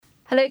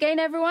Hello again,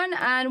 everyone,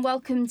 and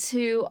welcome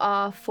to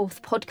our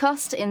fourth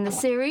podcast in the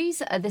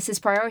series. This is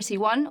Priority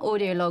 1,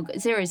 audio log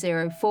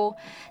 004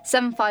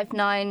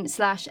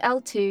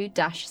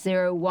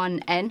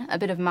 759/L2-01N. A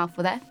bit of a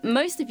mouthful there.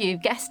 Most of you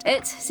have guessed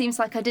it. Seems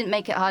like I didn't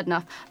make it hard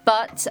enough,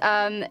 but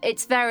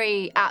it's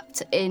very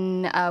apt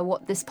in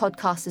what this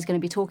podcast is going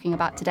to be talking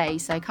about today,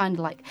 so I kind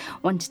of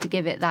wanted to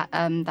give it that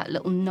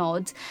little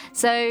nod.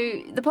 So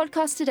the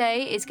podcast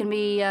today is going to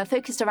be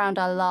focused around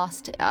our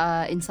last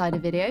insider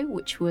video,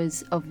 which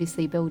was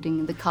obviously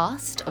building the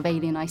cast of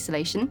Alien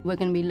Isolation. We're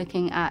going to be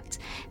looking at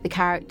the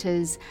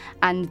characters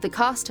and the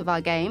cast of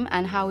our game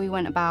and how we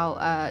went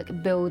about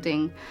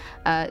building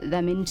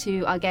them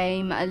into our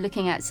game,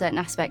 looking at certain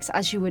aspects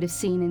as you would have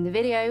seen in the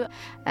video,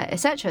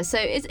 etc. So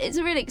it's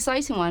a really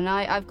exciting one.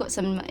 I've got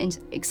some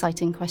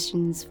exciting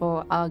questions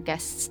for our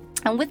guests.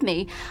 And with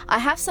me, I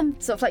have some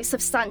sort of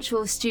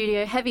substantial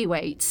studio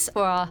heavyweights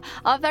for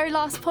our very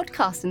last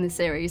podcast in the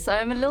series. So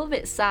I'm a little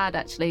bit sad,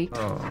 actually.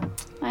 Oh.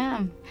 I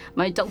am.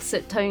 My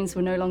dulcet tones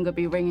will no longer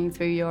be ringing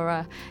through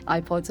your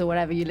iPods or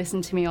whatever you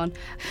listen to me on.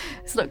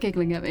 Stop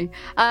giggling at me.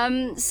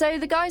 So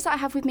the guys that I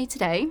have with me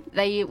today,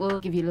 they will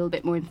give you a little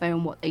bit more info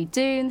on what they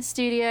do in the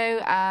studio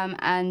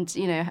and,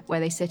 where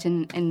they sit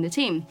in the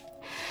team.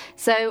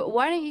 So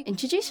why don't you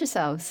introduce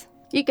yourselves?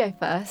 You go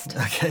first.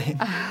 Okay.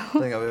 I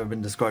don't think I've ever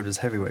been described as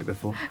heavyweight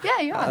before.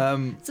 Yeah, you are.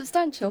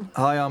 Substantial.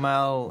 Hi, I'm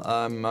Al.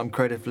 I'm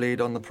creative lead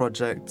on the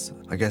project.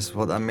 I guess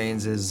what that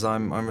means is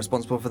I'm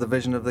responsible for the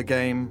vision of the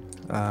game,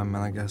 and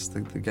I guess the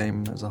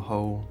game as a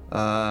whole.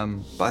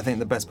 But I think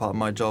the best part of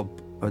my job,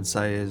 I would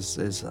say,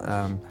 is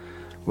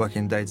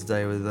working day to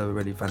day with a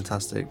really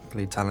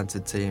fantastically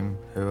talented team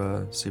who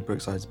are super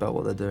excited about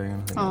what they're doing.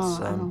 And I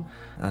think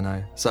I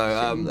know.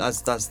 So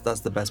that's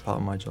the best part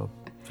of my job,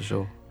 for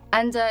sure.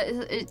 And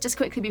just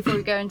quickly before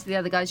we go into the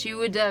other guys, you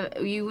would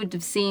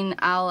have seen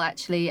Al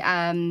actually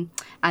and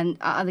our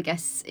other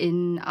guests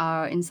in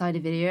our insider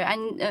video,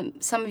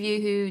 and some of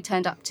you who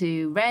turned up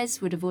to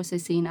Res would have also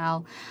seen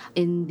Al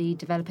in the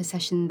developer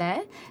session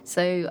there.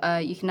 So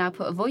you can now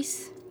put a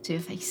voice to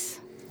your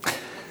face.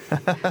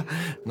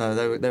 No,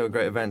 they were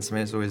great events. I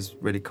mean, it's always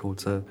really cool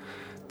to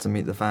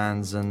meet the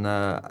fans and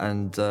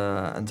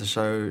to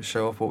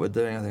show off what we're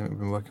doing. I think we've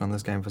been working on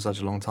this game for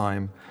such a long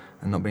time,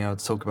 and not being able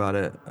to talk about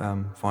it,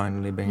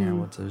 finally being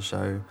able to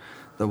show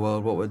the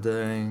world what we're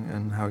doing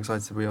and how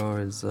excited we are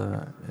is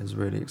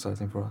really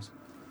exciting for us.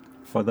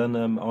 Hi then,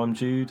 I'm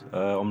Jude.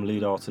 I'm the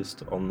lead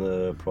artist on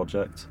the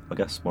project. I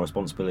guess my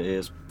responsibility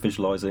is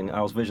visualising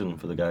Al's vision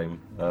for the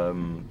game.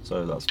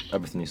 So that's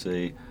everything you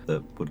see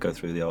that would go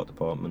through the art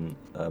department.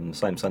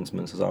 Same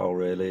sentiments as Al,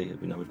 really.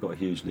 We've got a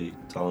hugely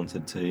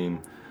talented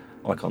team.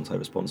 I can't take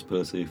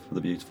responsibility for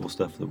the beautiful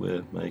stuff that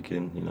we're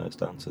making. It's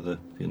down to the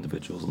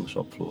individuals on the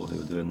shop floor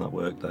who are doing that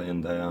work day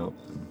in, day out.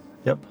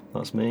 Yep,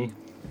 that's me.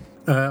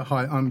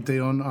 Hi, I'm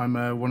Dion. I'm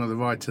one of the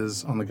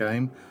writers on the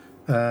game.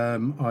 I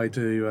write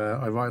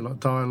a lot of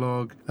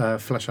dialogue,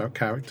 flesh out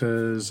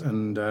characters,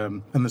 and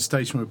the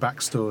station with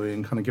backstory,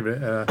 and kind of give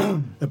it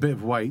a bit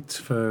of weight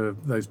for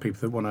those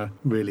people that want to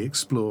really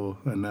explore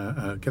and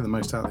get the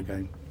most out of the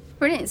game.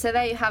 Brilliant. So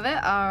there you have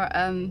it, our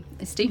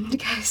esteemed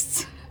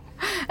guests.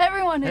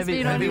 Everyone has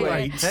been on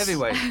heavyweight.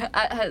 Heavyweight.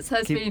 has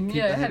been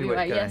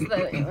heavyweight. Yes,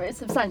 it's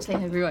substantially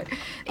heavyweight.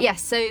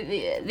 Yes. So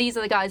these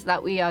are the guys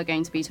that we are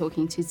going to be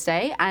talking to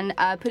today, and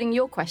putting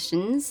your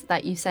questions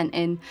that you sent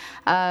in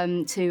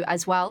to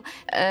as well.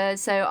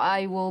 So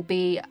I will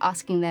be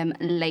asking them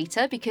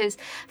later because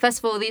first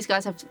of all, these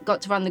guys have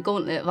got to run the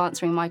gauntlet of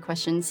answering my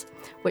questions,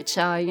 which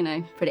are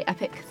pretty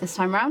epic this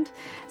time round.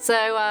 So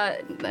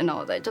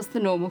they're just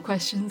the normal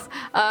questions.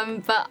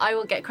 But I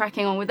will get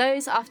cracking on with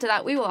those. After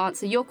that, we will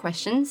answer your questions,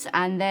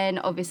 and then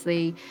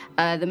obviously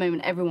the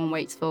moment everyone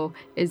waits for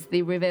is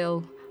the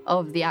reveal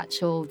of the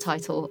actual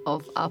title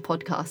of our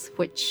podcast,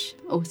 which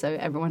also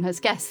everyone has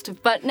guessed.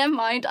 But never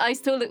mind, I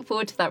still look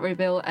forward to that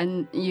reveal,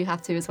 and you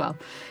have to as well.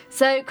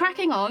 So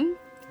cracking on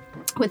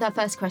with our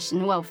first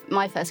question, well,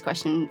 my first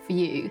question for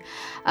you,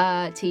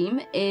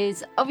 team,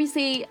 is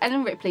obviously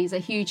Ellen Ripley is a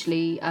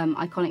hugely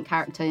iconic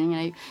character.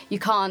 You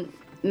can't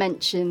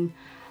mention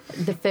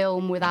the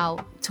film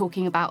without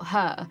talking about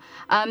her.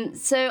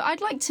 So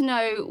I'd like to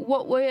know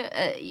what were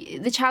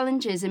the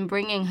challenges in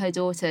bringing her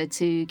daughter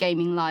to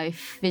gaming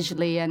life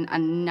visually and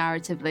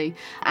narratively,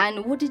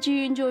 and what did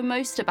you enjoy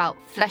most about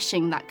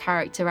fleshing that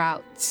character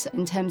out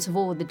in terms of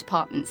all the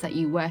departments that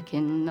you work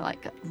in,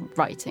 like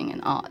writing and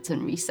art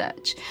and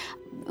research?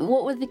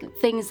 What were the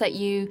things that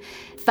you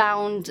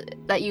found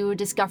that you were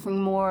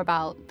discovering more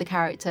about the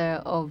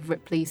character of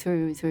Ripley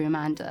through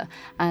Amanda,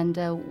 and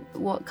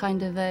what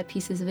kind of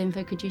pieces of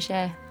info could you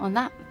share on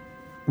that?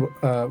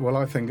 Well,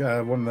 I think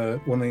one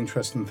of the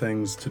interesting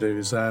things to do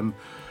is Ellen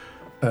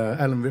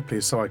Ripley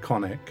is so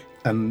iconic,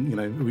 and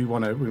we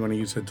want to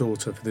use her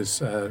daughter for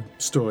this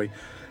story,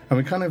 and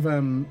we kind of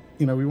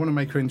we want to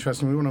make her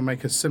interesting. We want to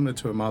make her similar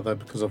to her mother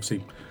because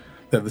obviously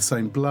they're the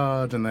same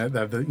blood, and they're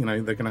going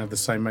to have the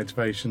same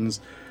motivations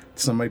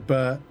to some way.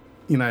 But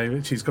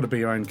she's got to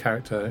be her own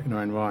character in her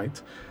own right.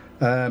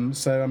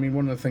 So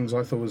one of the things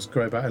I thought was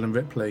great about Ellen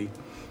Ripley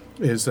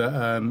is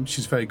that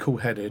she's very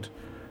cool-headed.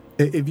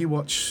 If you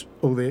watch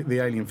all the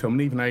Alien film,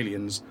 and even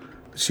Aliens,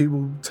 she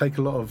will take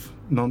a lot of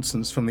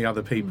nonsense from the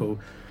other people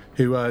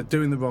who are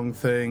doing the wrong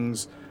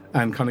things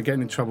and kind of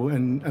getting in trouble,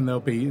 and they'll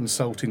be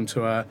insulting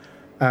to her.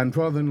 And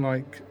rather than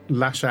like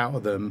lash out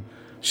at them,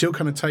 she'll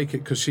kind of take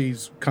it because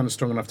she's kind of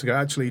strong enough to go,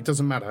 actually, it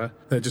doesn't matter.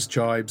 They're just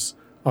jibes.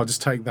 I'll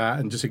just take that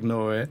and just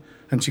ignore it.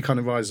 And she kind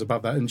of rises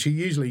above that. And she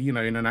usually, you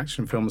know, in an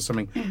action film or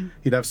something,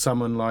 you'd have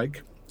someone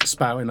like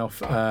spouting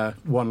off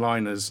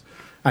one-liners.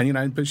 And, you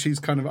know, but she's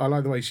kind of, I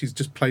like the way she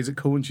just plays it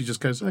cool and she just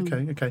goes,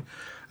 okay.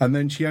 And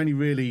then she only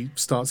really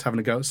starts having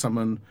a go at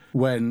someone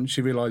when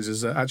she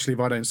realises that actually if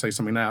I don't say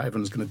something now,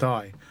 everyone's going to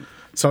die.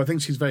 So I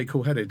think she's very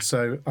cool-headed.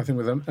 So I think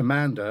with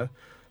Amanda,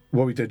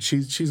 what we did,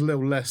 she's a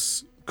little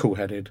less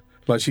cool-headed.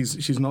 Like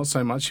she's not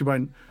so much, she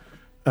won't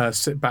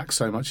sit back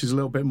so much. She's a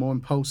little bit more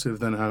impulsive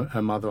than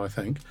her mother, I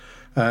think.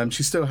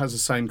 She still has the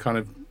same kind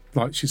of,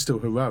 like, she's still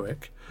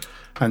heroic.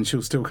 And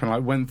she'll still kind of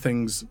like, when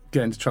things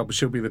get into trouble,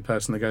 she'll be the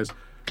person that goes,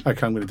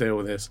 okay, I'm going to deal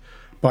with this.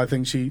 But I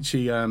think she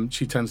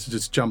tends to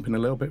just jump in a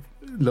little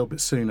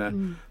bit sooner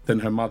than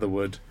her mother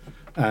would.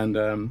 And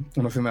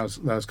I think that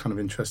was kind of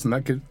interesting.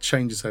 That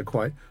changes her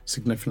quite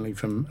significantly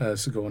from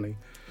Sigourney.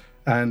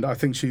 And I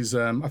think she's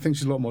a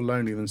lot more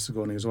lonely than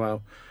Sigourney as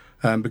well,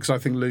 because I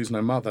think losing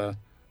her mother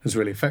has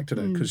really affected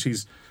her because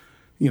she's,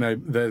 you know,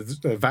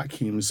 there's a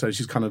vacuum, so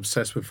she's kind of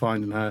obsessed with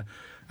finding her.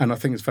 And I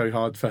think it's very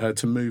hard for her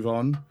to move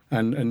on.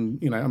 And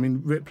you know, I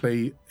mean,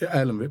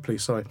 Ellen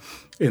Ripley,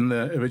 in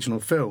the original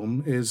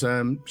film is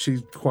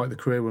she's quite the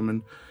career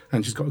woman,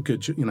 and she's got a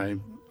good, you know,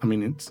 I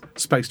mean, it's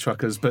space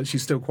truckers, but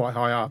she's still quite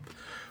high up.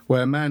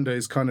 Where Amanda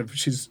is kind of,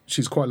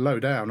 she's quite low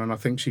down, and I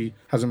think she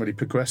hasn't really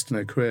progressed in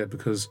her career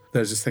because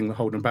there's this thing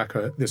holding back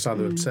her, this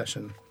other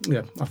obsession.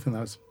 Yeah, I think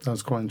that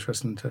was quite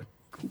interesting too.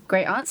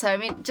 Great answer. I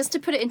mean, just to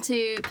put it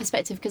into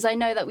perspective, because I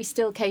know that we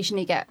still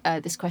occasionally get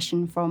this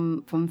question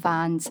from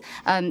fans.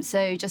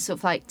 So just sort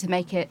of like to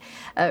make it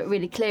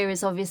really clear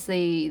is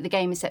obviously the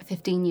game is set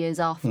 15 years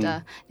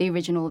after the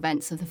original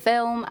events of the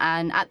film.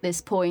 And at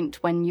this point,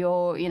 when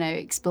you're, you know,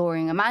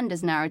 exploring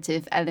Amanda's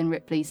narrative, Ellen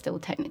Ripley's still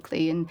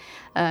technically in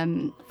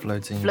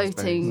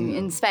floating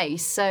in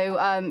space.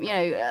 So, you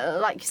know,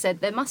 like you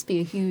said, there must be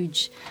a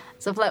huge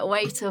sort of like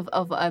weight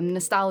of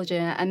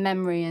nostalgia and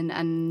memory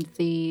and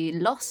the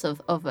loss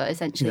of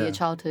essentially a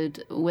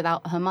childhood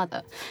without her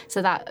mother.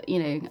 So that, you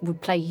know, would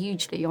play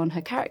hugely on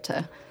her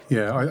character.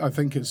 Yeah, I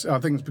think it's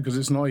because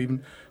it's not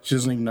even, she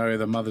doesn't even know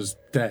her mother's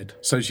dead.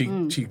 So she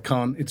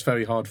can't, it's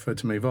very hard for her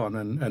to move on.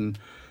 And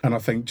I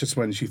think just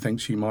when she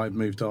thinks she might have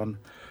moved on,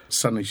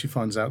 suddenly she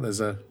finds out there's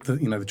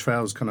the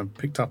trail's kind of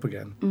picked up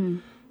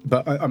again.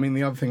 But I mean,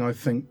 the other thing I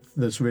think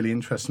that's really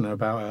interesting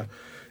about her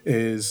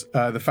is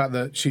the fact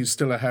that she's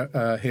still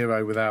a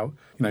hero without,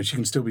 you know, she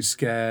can still be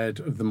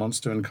scared of the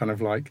monster and kind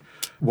of like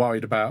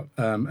worried about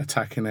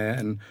attacking it,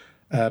 and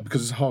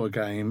because it's a horror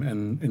game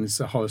and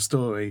it's a horror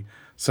story,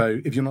 so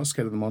if you're not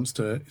scared of the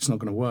monster, it's not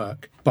going to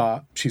work.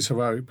 But she's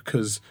heroic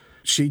because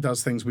she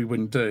does things we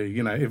wouldn't do.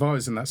 You know, if I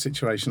was in that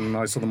situation and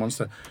I saw the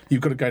monster,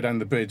 you've got to go down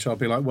the bridge, I'll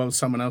be like, well,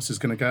 someone else is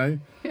going to go.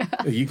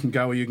 You can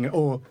go, or you can go,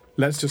 or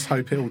let's just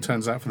hope it all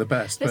turns out for the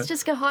best. Let's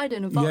just go hide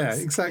in a box. Yeah,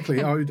 exactly.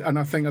 And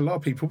I think a lot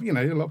of people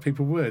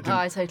would. Oh,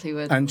 I totally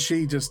would. And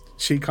she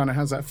kind of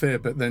has that fear,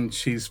 but then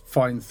she's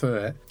fighting through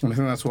it. And I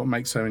think that's what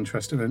makes her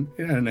interesting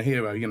and a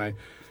hero, you know.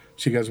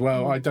 She goes,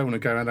 well, I don't want to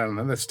go down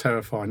that. That's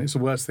terrifying. It's the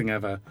worst thing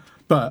ever.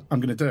 But I'm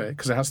going to do it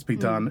because it has to be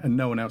done, and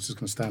no one else is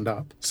going to stand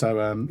up. So,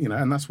 you know,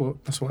 and that's what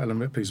Ellen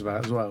Ripley's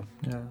about as well.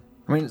 Yeah.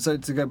 I mean, so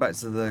to go back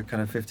to the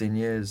kind of 15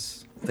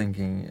 years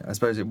thinking, I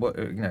suppose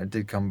it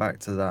did come back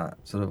to that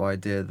sort of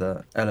idea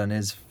that Ellen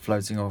is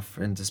floating off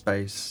into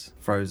space,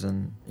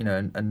 frozen, you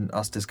know, and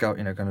us discover,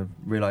 you know, kind of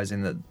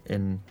realizing that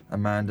in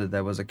Amanda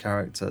there was a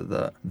character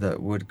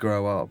that would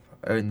grow up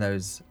in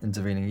those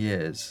intervening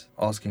years,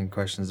 asking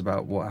questions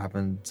about what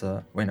happened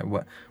to, you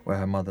know, where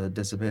her mother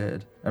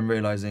disappeared, and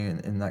realizing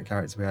in that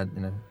character we had,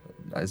 you know,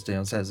 as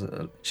Dion says,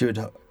 she would,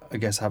 I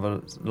guess, have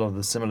a lot of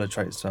the similar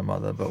traits to her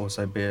mother, but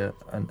also be a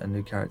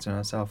new character in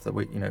herself that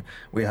we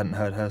hadn't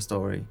heard her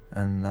story,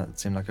 and that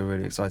seemed like a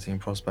really exciting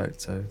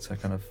prospect to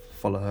kind of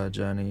follow her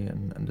journey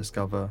and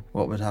discover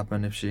what would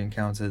happen if she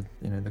encountered,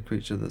 you know, the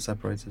creature that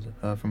separated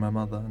her from her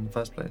mother in the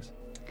first place.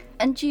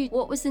 And Jude,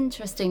 what was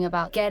interesting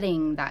about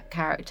getting that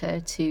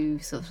character to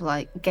sort of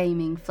like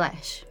gaming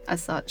flesh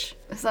as such?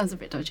 It sounds a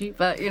bit dodgy,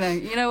 but you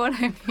know what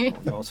I mean.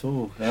 Not at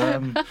all.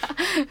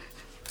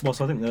 Well,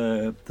 so I think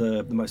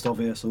the most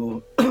obvious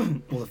or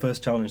the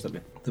first challenge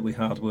that we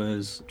had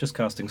was just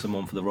casting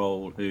someone for the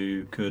role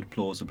who could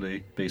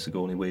plausibly be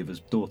Sigourney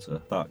Weaver's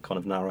daughter. That kind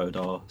of narrowed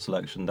our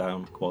selection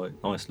down quite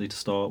nicely to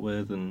start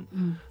with, and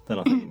then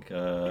I think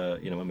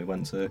you know, when we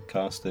went to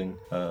casting,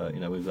 you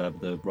know, we had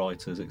the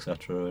writers,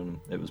 etc.,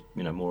 and it was,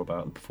 you know, more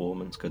about the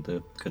performance. Could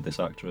this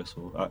actress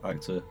or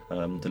actor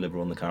deliver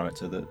on the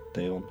character that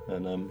Dion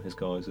and his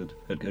guys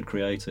had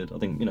created? I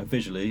think, you know,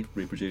 visually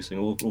reproducing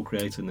or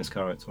creating this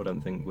character, I don't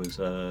think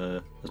was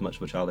as much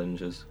of a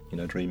challenge as, you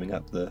know, dreaming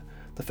up the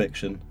the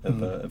fiction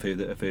of who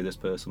this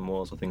person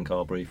was. I think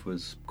our brief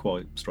was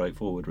quite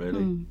straightforward,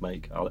 really.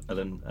 Make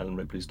Ellen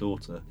Ripley's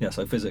daughter. Yeah,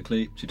 so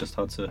physically she just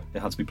had to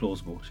be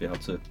plausible. She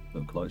had to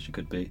look like she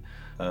could be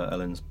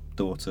Ellen's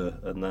daughter,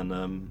 and then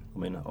I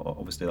mean,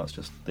 obviously that's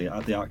just the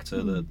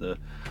actor,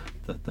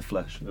 the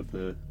flesh of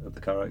the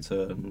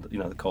character, and you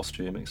know, the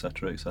costume,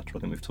 etc., etc. I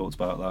think we've talked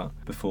about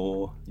that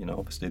before. You know,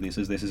 obviously this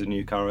is a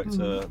new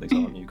character. These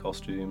are new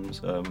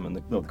costumes, and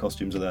the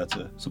costumes are there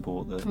to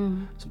support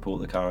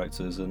the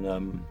characters, and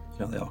you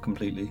know, they are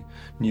completely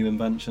new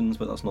inventions.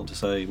 But that's not to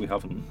say we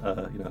haven't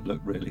you know,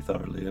 looked really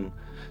thoroughly and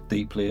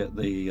deeply at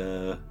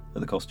the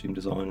costume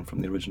design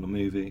from the original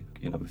movie.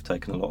 You know, we've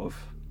taken a lot of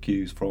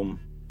cues from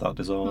that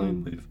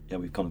design.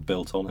 We've kind of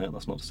built on it.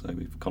 That's not to say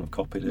we've kind of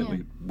copied it.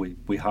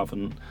 We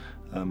haven't,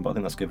 but I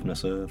think that's given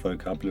us a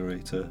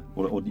vocabulary to,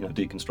 or you know,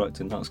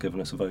 deconstructing that's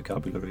given us a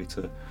vocabulary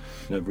to, you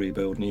know,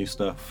 rebuild new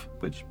stuff,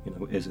 which, you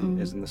know, is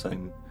in the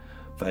same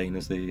vein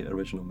as the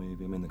original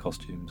movie. I mean, the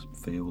costumes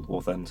feel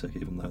authentic,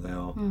 even though they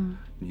are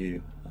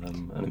new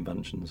and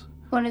inventions.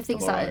 One of the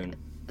things that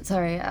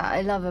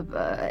I love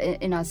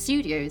in our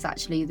studio is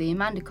actually the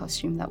Amanda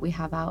costume that we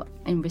have out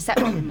in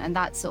reception, and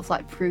that's sort of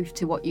like proof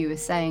to what you were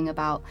saying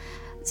about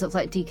sort of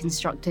like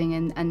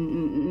deconstructing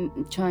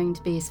and trying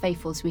to be as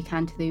faithful as we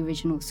can to the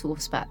original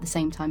source, but at the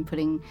same time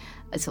putting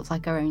a sort of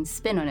like our own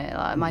spin on it.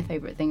 Like, my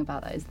favourite thing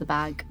about that is the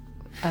bag.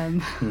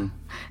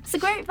 It's a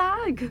great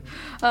bag.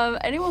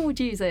 Anyone would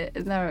use it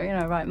in their, you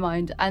know, right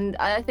mind, and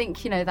I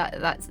think, you know,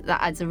 that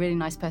adds a really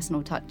nice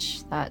personal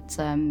touch that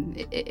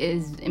it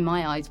is, in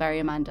my eyes, very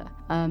Amanda,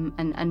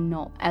 and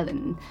not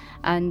Ellen.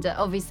 And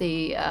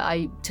obviously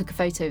I took a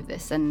photo of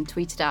this and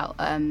tweeted out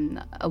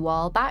a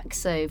while back,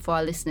 so for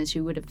our listeners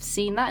who would have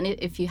seen that, and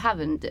if you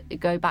haven't,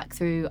 go back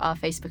through our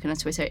Facebook and our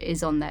Twitter, it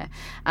is on there,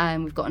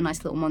 and we've got a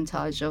nice little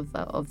montage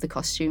of the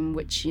costume,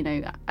 which, you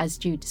know, as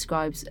Jude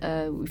describes,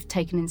 we've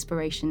taken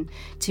inspiration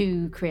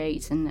to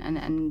create,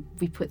 and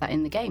we put that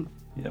in the game.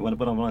 Yeah,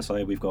 when I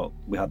say we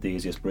had the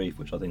easiest brief,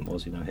 which I think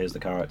was, you know, here's the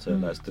character,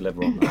 let's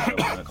deliver on that.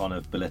 I don't kind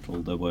of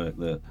belittle the work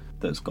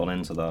that's gone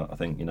into that. I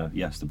think, you know,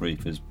 yes, the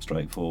brief is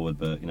straightforward,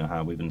 but, you know,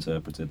 how we've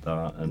interpreted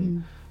that,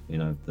 and you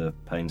know, the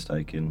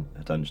painstaking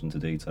attention to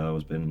detail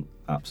has been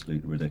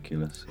absolutely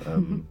ridiculous.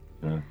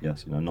 You know,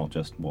 yes, you know, not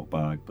just what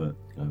bag, but,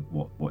 you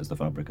know, what is the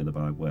fabric of the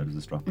bag, where does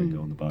the strapping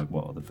go on the bag,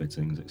 what are the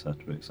fittings,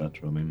 etc.,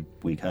 etc. I mean,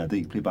 we care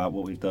deeply about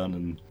what we've done,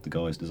 and the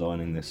guys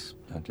designing this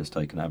have just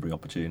taken every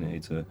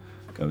opportunity to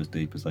go as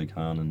deep as they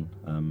can,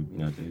 and you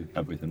know, do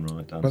everything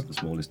right down to the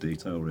smallest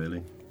detail,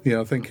 really. Yeah,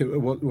 I think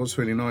what's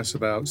really nice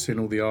about seeing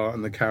all the art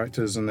and the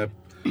characters and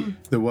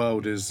the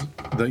world is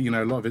that, you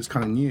know, a lot of it's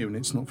kind of new and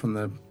it's not from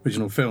the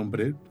original film, but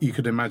you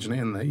could imagine it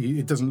in there.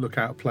 It doesn't look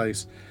out of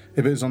place.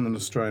 If it was on the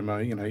Nostromo,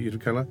 you know,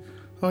 you'd go like,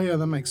 oh yeah,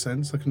 that makes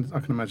sense. I can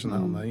imagine that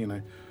on there. You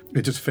know,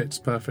 it just fits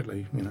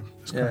perfectly. You know.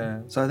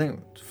 Yeah. So I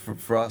think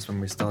for us, when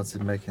we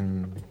started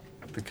making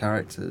the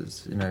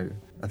characters, you know,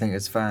 I think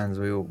as fans,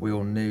 we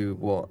all knew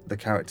what the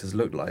characters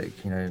looked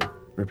like. You know,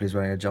 Ripley's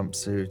wearing a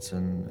jumpsuit,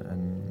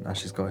 and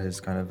Ash's got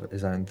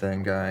his own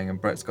thing going, and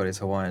Brett's got his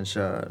Hawaiian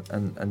shirt,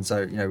 and so,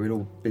 you know, we'd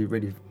all be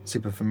really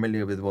super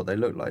familiar with what they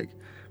look like.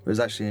 It was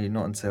actually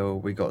not until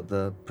we got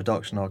the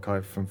production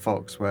archive from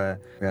Fox, where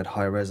we had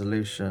high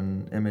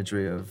resolution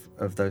imagery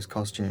of those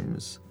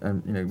costumes,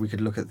 and, you know, we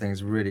could look at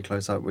things really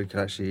close up. We could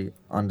actually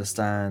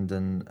understand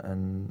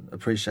and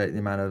appreciate the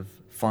amount of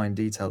fine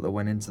detail that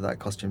went into that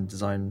costume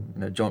design.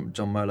 You know, John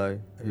Molo,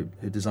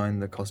 who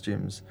designed the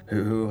costumes,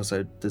 who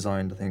also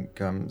designed, I think,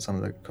 some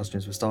of the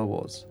costumes for Star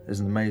Wars, is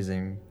an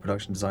amazing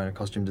production designer,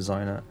 costume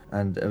designer,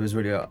 and it was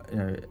really, you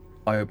know,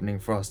 eye-opening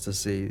for us to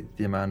see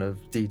the amount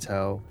of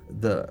detail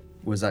that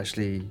was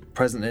actually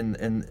present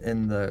in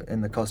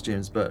the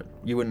costumes, but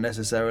you wouldn't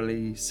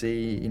necessarily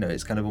see. You know,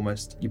 it's kind of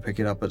almost, you pick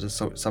it up at a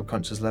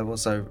subconscious level.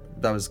 So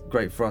that was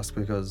great for us,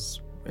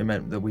 because it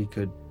meant that we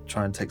could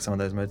try and take some of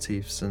those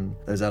motifs and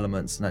those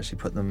elements and actually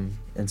put them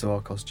into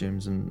our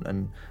costumes.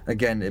 And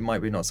again, it might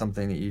be not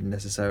something that you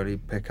necessarily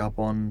pick up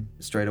on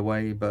straight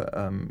away, but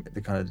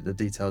the kind of the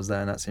details there,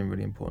 and that seemed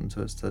really important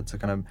to us to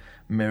kind of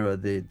mirror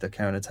the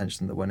care and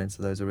attention that went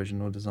into those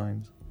original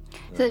designs.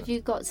 So have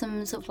you got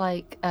some sort of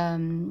like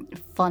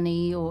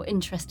funny or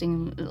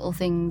interesting little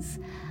things,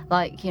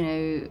 like, you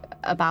know,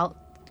 about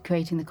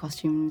creating the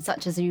costume,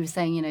 such as you were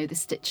saying, you know, the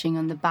stitching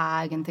on the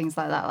bag and things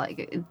like that?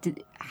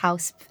 Like, how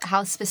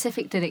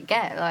specific did it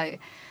get? Like,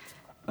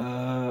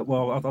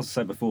 well, as I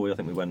said before, I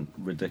think we went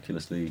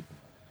ridiculously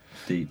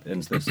deep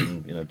into this,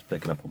 and, you know,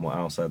 picking up on what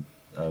Al said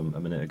a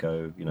minute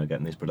ago, you know,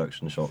 getting these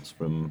production shots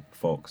from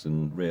Fox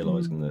and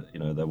realising that, you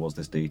know, there was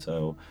this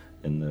detail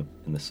in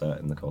the set,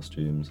 in the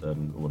costumes, or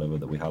whatever,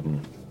 that we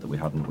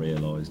hadn't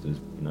realised as,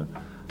 you know,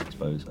 I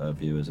suppose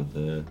viewers of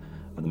the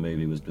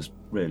movie, was just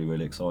really,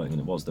 really exciting. And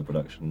it was the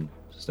production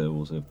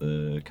stills of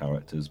the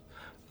characters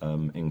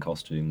in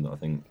costume that I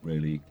think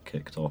really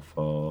kicked off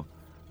our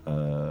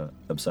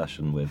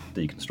obsession with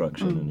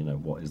deconstruction and, you know,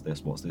 what is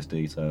this? What's this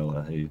detail?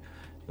 Who, you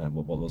know,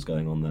 what was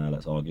going on there?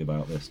 Let's argue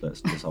about this.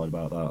 Let's decide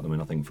about that. I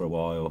mean, I think for a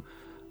while,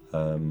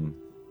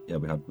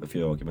 we had a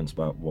few arguments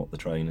about what the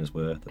trainers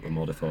were that were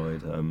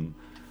modified,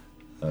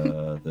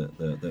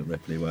 that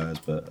Ripley wears,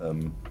 but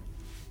I'm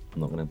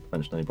not going to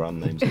mention any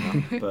brand names in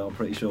that, but I'm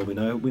pretty sure we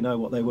know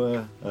what they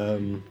were.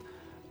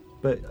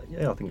 But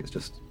yeah, I think it's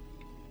just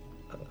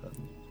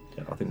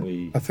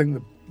I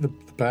think the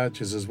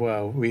badges as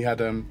well. We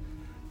had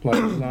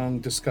long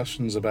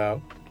discussions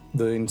about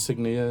the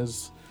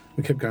insignias.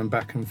 We kept going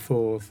back and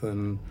forth,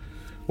 and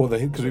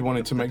because we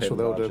wanted to make sure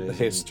they all had the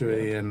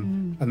history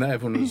and that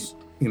everyone was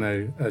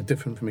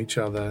different from each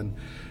other,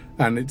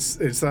 and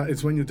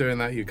it's when you're doing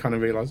that you kind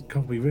of realise,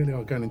 God, we really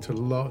are going into a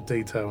lot of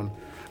detail,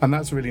 and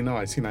that's really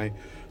nice,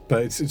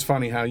 But it's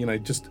funny how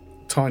just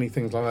tiny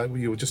things like that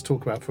you'll just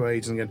talk about for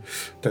ages and again,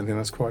 don't think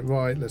that's quite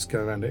right. Let's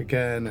go around it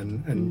again,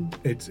 and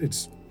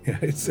it's.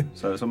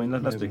 So I mean,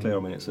 let's be clear. I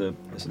mean, it's an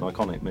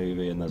iconic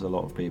movie, and there's a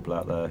lot of people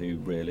out there who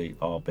really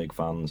are big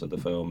fans of the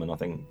film. And I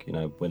think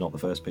we're not the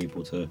first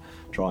people to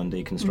try and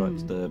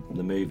deconstruct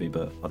the movie,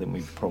 but I think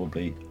we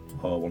probably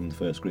are one of the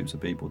first groups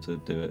of people to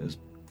do it as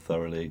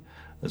thoroughly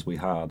as we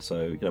had.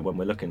 So when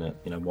we're looking at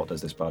what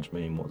does this badge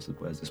mean,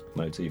 where's this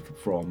motif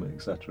from,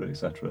 etc.,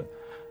 etc.,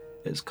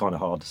 it's kind of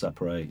hard to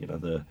separate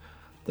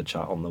the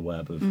chat on the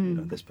web of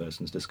this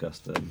person's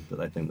discussed that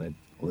they think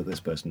or this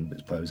person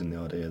is posing the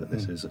idea that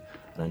this is an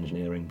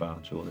engineering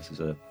badge, or this is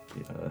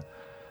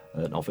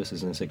an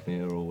officer's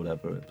insignia or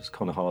whatever. It's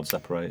kind of hard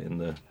separating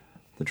the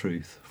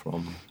truth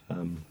from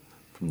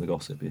the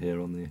gossip you hear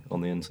on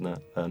the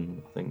internet.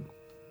 And I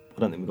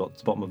don't think we've got to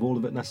the bottom of all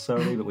of it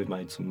necessarily, but we've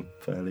made some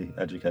fairly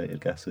educated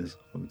guesses,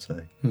 I would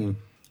say.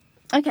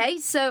 Okay,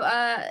 so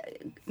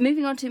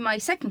moving on to my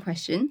second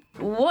question.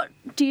 What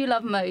do you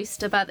love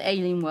most about the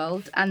Alien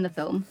world and the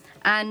film?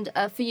 And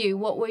for you,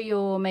 what were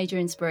your major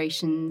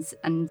inspirations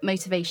and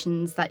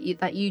motivations that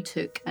you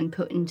took and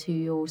put into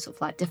your sort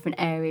of like different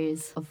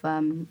areas of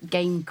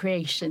game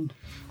creation?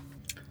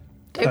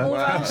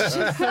 That's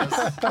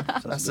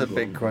a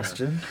big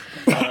question.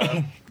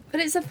 But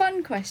it's a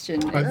fun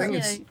question. I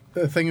think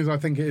the thing is, I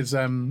think it is.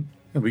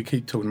 We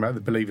keep talking about the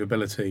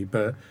believability,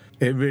 but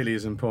it really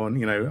is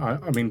important.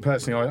 I mean,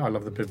 personally, I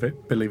love the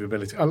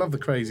believability. I love the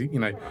crazy,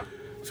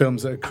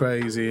 films that are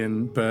crazy.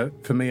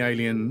 But for me,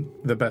 Alien,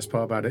 the best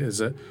part about it is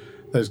that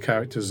those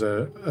characters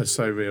are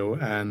so real,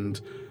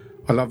 and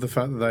I love the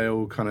fact that they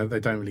all they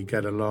don't really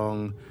get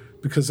along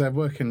because they're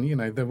working.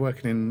 They're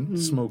working in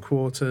small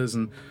quarters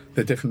and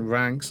they're different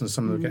ranks, and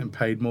some of them are getting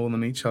paid more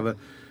than each other,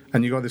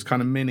 and you've got this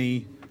kind of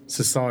mini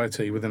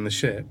society within the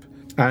ship.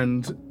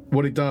 And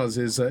what it does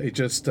is it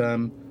just,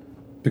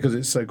 because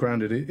it's so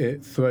grounded,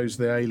 it throws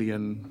the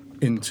alien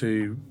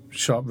into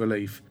sharp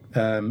relief.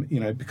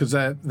 Because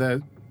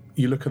they're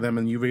you look at them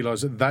and you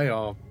realise that they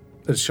are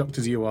as shocked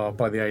as you are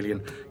by the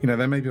alien.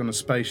 They may be on a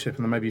spaceship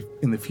and they may be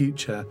in the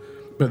future,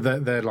 but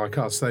they're like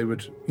us. They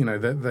would,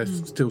 they're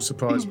still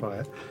surprised by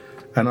it.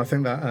 And I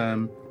think that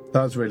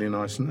that was really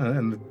nice.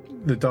 And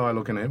the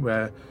dialogue in it,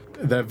 where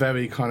they're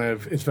very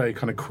it's very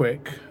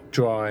quick,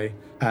 dry,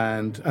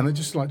 and they're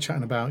just like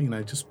chatting about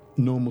just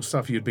normal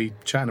stuff you'd be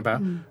chatting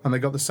about, and they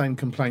got the same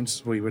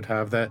complaints as we would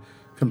have. They're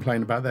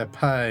complaining about their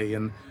pay,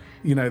 and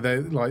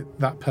they're like,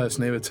 that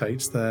person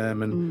irritates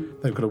them, and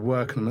they've got to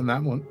work on them,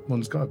 and that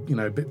one's got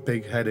a bit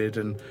big headed,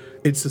 and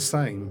it's the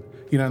same.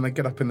 And they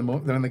get up in the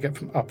morning, then they get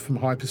up from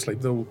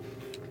hypersleep, they're all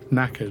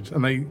knackered,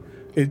 and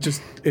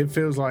it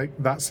feels like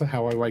that's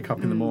how I wake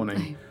up in the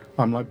morning.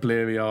 I'm like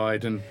bleary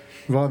eyed, and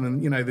rather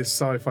than this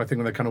sci-fi thing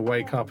where they kind of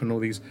wake up and all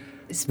these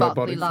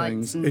sparkly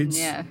robotic things,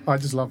 I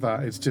just love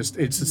that. It's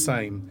the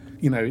same.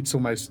 It's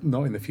almost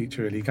not in the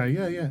future really. You go,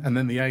 yeah, and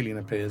then the alien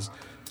appears,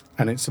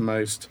 and it's the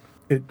most.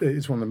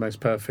 It's one of the most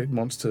perfect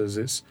monsters.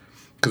 It's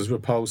because it's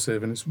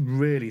repulsive and it's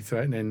really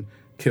threatening.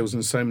 Kills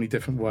in so many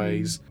different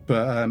ways,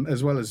 but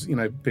as well as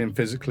being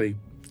physically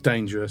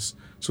dangerous,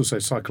 it's also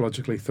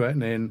psychologically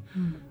threatening,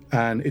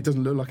 and it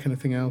doesn't look like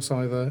anything else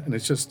either. And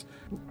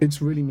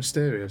it's really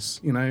mysterious.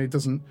 It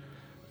doesn't.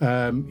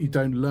 You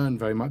don't learn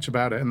very much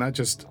about it, and that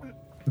just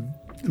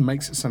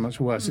makes it so much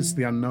worse. It's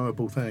the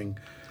unknowable thing.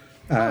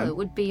 It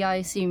would be, I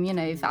assume,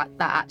 if that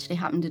actually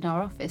happened in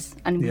our office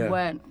and we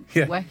weren't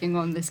working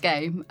on this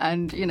game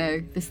and,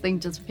 this thing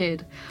just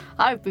appeared.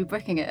 I would be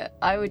bricking it.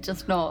 I would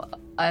just not.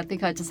 I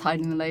think I'd just hide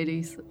in the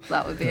ladies.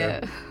 That would be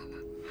it.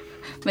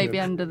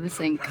 Maybe under the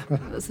sink.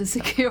 That's a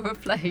secure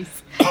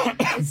place.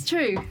 It's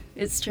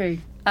true.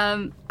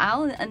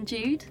 Al and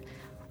Jude?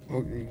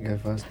 Well, you can go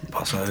first.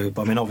 So,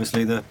 I mean,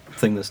 obviously the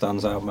thing that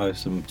stands out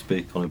most, and to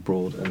be kind of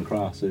broad and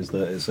crass, is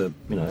that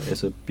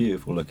it's a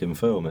beautiful looking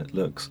film. It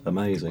looks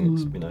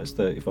amazing. It's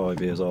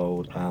 35 years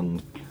old,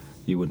 and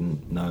you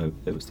wouldn't know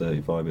it was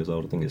 35 years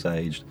old. I think it's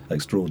aged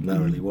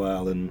extraordinarily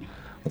well, and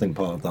I think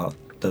part of that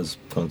does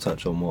kind of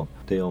touch on what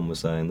Dion was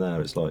saying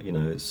there. It's like,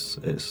 it's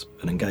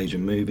an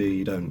engaging movie.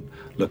 You don't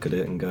look at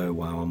it and go,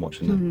 wow, I'm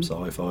watching a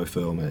sci-fi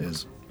film. It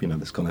is,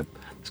 this kind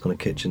of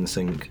kitchen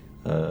sink,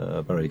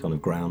 very kind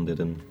of grounded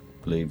and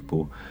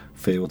believable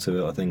feel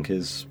to it. I think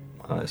is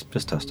it's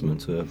just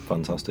testament to a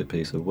fantastic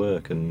piece of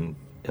work. And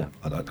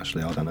I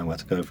don't know where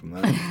to go from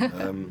there.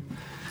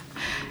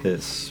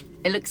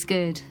 It looks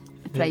good.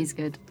 plays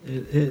good.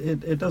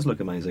 It does look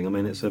amazing. I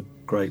mean, it's a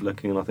great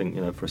looking, and I think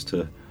for us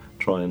to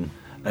try and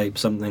ape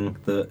something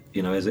that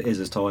is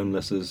as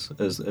timeless as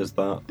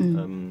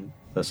that.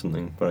 There's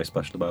something very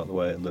special about the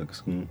way it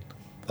looks, and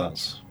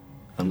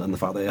the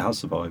fact that it has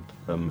survived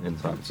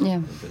intact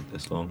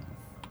this long.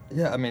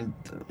 Yeah, I mean,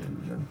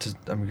 I'm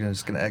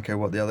just going to echo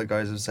what the other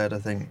guys have said. I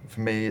think for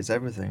me, it's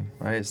everything,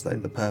 right? It's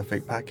like the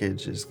perfect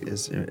package.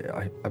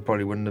 I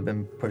probably wouldn't have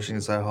been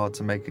pushing so hard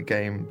to make a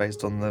game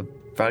based on the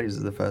values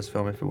of the first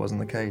film if it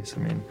wasn't the case. I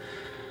mean,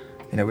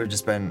 we've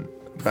just spent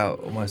about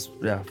almost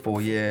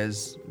 4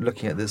 years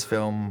looking at this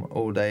film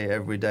all day,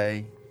 every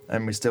day,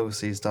 and we still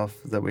see stuff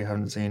that we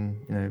haven't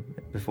seen,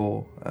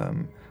 before.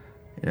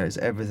 It's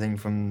everything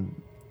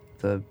from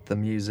the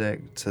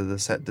music to the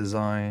set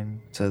design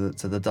to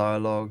the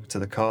dialogue to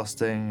the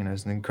casting.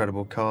 It's an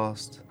incredible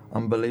cast,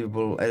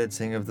 unbelievable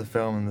editing of the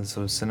film, and the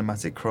sort of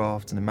cinematic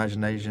craft and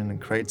imagination and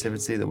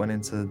creativity that went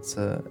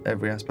into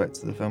every aspect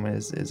of the film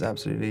is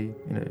absolutely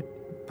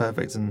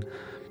perfect, and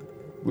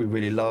we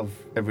really love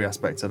every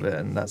aspect of it,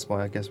 and that's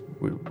why I guess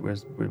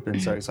we've been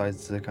so excited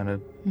to kind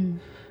of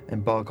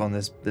embark on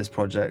this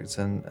project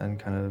and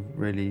kind of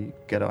really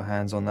get our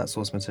hands on that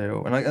source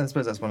material. And I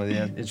suppose that's one of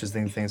the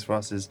interesting things for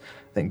us is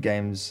I think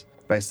games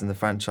based in the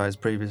franchise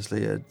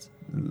previously had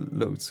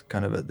looked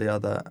kind of at the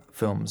other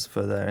films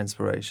for their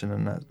inspiration,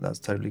 and that's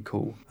totally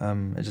cool.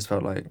 It just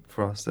felt like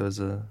for us there was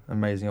an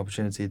amazing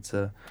opportunity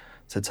to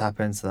tap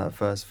into that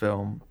first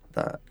film,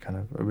 that kind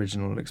of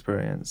original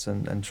experience,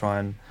 and try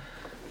and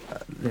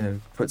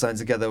put something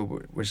together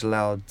which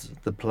allowed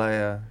the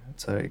player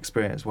to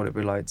experience what it'd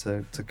be like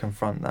to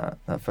confront that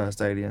first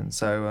alien.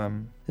 So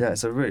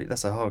that's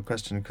a hard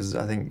question, because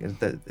I think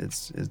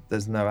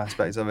there's no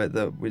aspect of it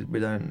that we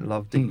don't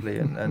love deeply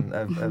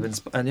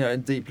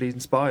and deeply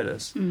inspired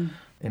us.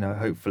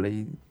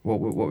 Hopefully what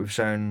we've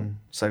shown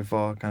so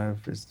far kind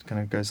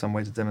of goes some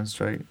way to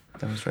demonstrate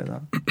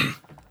that.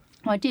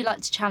 I do like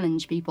to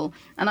challenge people,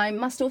 and I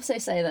must also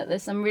say that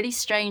there's some really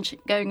strange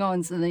going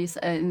on in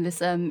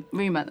this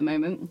room at the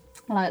moment.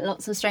 Like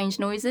lots of strange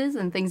noises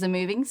and things are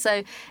moving.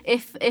 So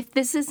if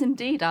this is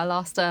indeed our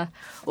last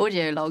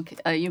audio log,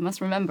 you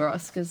must remember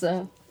us, because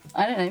I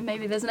don't know,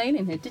 maybe there's an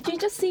alien here. Did you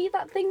just see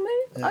that thing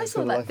move? Yeah, I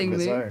saw that thing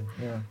move.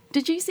 Yeah.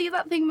 Did you see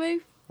that thing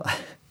move?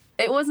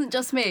 It wasn't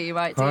just me,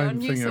 right, Dion?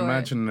 I think you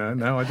imagine that.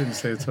 No, I didn't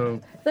see it at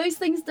all. Those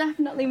things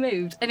definitely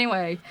moved.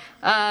 Anyway,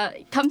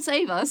 come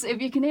save us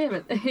if you can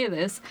hear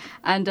this.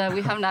 And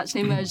we haven't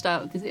actually emerged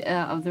out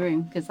of the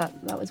room, because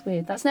that was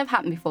weird. That's never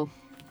happened before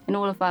in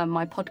all of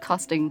my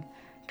podcasting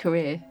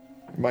career.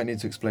 You might need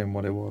to explain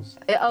what it was.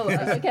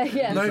 Okay,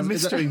 yeah. No,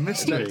 mystery.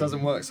 It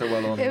doesn't work so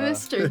well on. It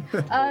was true.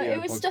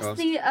 It was just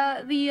the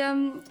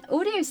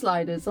audio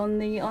sliders on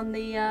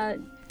the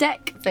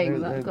deck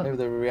thing. Maybe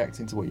they were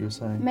reacting to what you were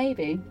saying.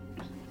 Maybe.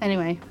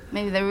 Anyway,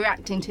 maybe they're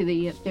reacting to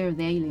the fear of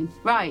the alien.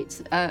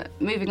 Right,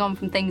 moving on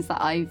from things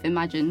that I've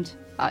imagined,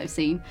 that I've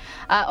seen,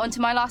 on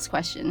to my last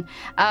question.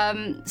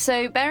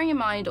 So bearing in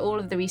mind all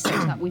of the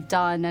research that we've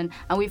done, and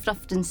we've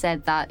often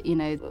said that,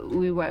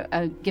 we were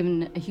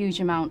given a huge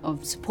amount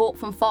of support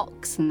from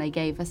Fox, and they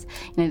gave us,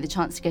 the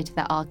chance to go to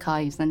their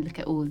archives and look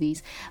at all of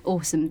these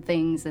awesome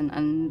things and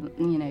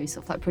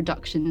sort of like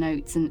production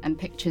notes and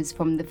pictures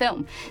from the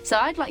film. So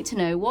I'd like to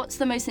know, what's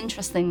the most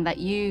interesting that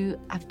you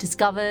have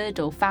discovered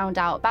or found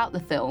out about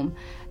the film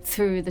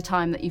through the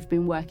time that you've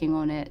been working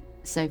on it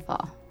so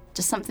far?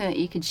 Just something that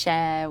you could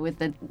share with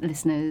the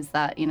listeners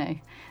that,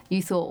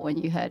 you thought when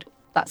you heard,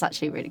 that's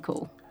actually really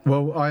cool.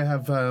 Well, I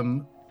have,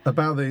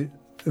 about the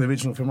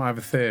original film, I have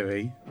a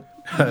theory.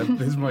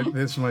 This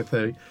is my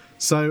theory.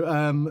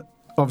 So,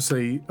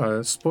 obviously,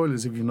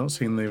 spoilers if you've not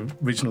seen the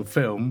original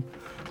film.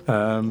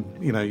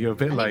 You're a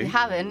bit late. If you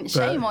haven't,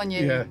 shame on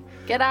you. Yeah.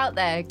 Get out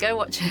there, go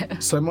watch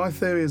it. So my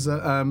theory is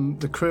that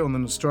the crew on the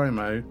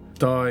Nostromo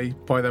die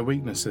by their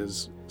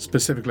weaknesses.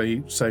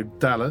 Specifically, so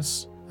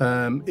Dallas,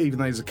 even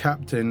though he's a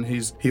captain,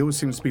 he always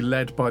seems to be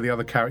led by the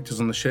other characters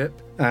on the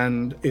ship,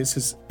 and it's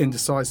his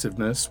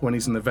indecisiveness when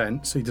he's in the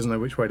vent, so he doesn't know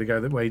which way to go,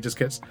 that way he just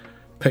gets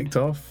picked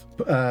off.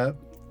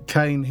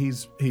 Kane,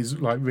 he's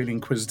like really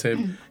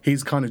inquisitive.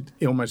 He's kind of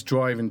almost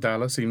driving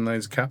Dallas, even though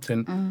he's a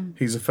captain.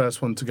 He's the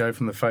first one to go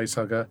from the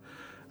facehugger.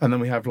 And then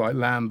we have like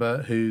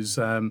Lambert, who's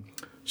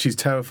she's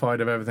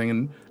terrified of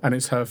everything, and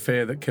it's her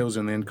fear that kills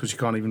her in the end, because she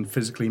can't even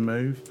physically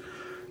move.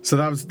 So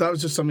that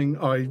was just something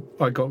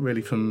I got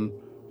really from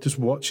just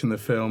watching the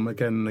film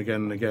again and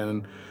again and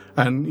again,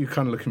 and you're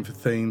kind of looking for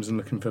themes and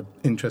looking for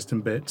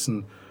interesting bits,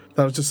 and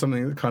that was just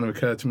something that kind of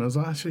occurred to me. I was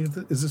like, actually,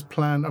 is this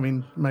planned? I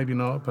mean, maybe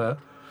not, but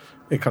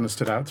it kind of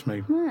stood out to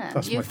me. Yeah,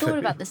 you've thought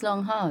about this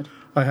long, hard.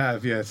 I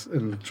have, yes,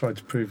 and tried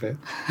to prove it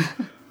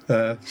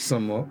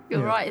somewhat.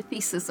 You'll write a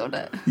thesis on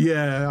it.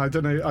 Yeah, I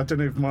don't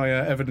know if my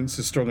evidence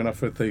is strong enough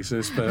for a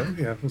thesis, but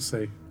yeah, we'll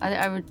see.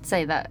 I would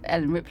say that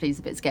Ellen Ripley's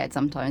a bit scared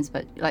sometimes,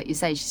 but like you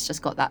say, she's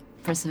just got that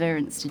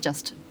perseverance to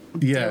just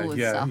deal with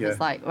stuff. Yeah. It's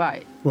like,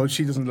 right. Well,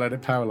 she doesn't let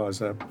it paralyse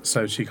her,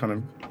 so she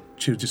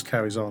just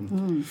carries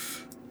on.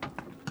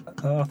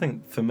 I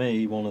think for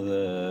me, one of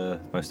the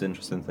most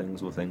interesting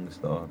things, or things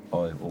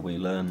that we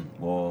learned,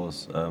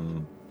 was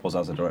was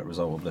as a direct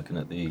result of looking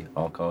at the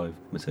archive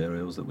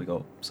materials that we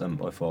got sent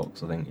by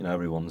Fox. I think, you know,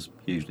 everyone's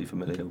hugely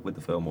familiar with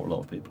the film, or a lot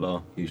of people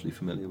are hugely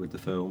familiar with the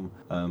film,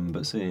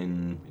 but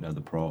seeing, you know,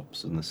 the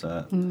props and the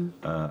set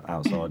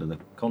outside of the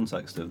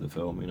context of the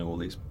film, you know, all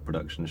these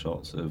production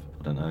shots of,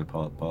 I don't know,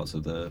 parts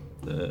of the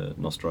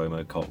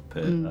Nostromo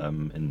cockpit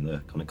in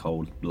the kind of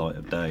cold light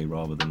of day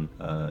rather than,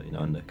 you know,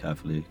 under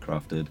carefully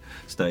crafted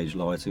stage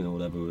lighting or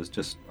whatever, was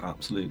just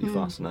absolutely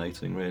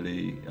fascinating,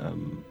 really,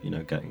 you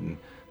know, getting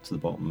to the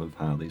bottom of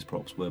how these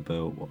props were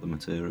built, what the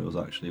materials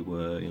actually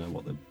were, you know,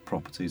 what the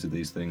properties of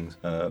these things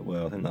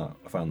were.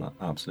 I found that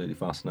absolutely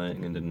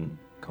fascinating, and didn't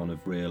kind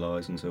of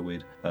realise until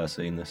we'd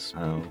seen this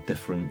how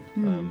different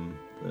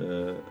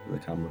the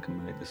camera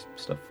can make this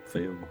stuff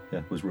feel.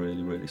 Yeah, was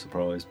really, really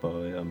surprised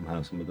by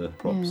how some of the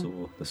props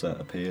or the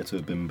set appear to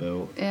have been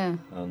built. Yeah.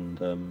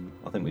 And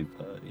I think we've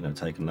you know,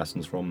 taken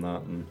lessons from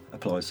that and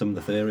applied some of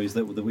the theories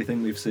that we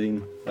think we've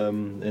seen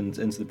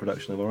into the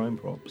production of our own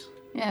props.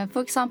 Yeah,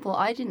 for example,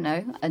 I didn't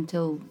know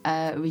until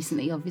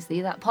recently,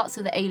 obviously, that parts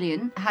of the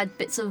Alien had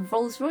bits of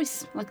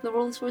Rolls-Royce, like the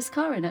Rolls-Royce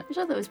car in it, which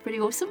I thought was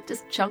pretty awesome,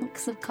 just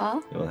chunks of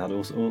car. It had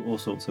all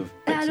sorts of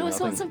bits. It had all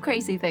sorts of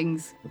crazy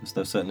things.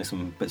 There's certainly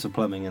some bits of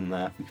plumbing in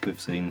there we've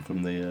seen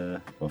from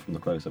the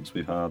close-ups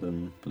we've had,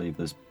 and I believe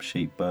there's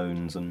sheep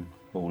bones and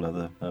all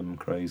other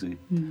crazy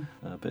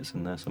bits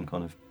in there, some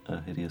kind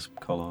of hideous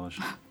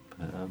collage.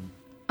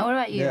 But, what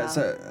about you? Yeah, Al?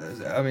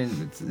 so I mean,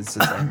 it's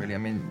the same really. I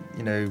mean,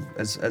 you know,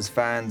 as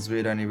fans,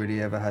 we'd only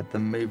really ever had the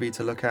movie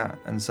to look at,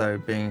 and so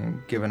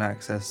being given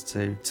access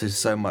to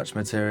so much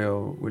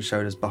material which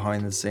showed us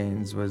behind the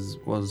scenes was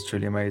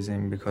truly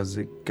amazing, because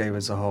it gave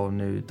us a whole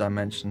new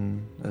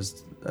dimension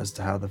as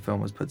to how the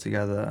film was put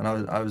together. And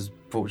I was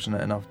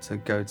fortunate enough to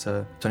go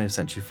to 20th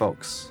Century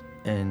Fox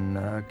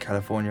in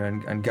California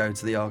and go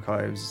to the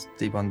archives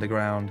deep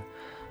underground.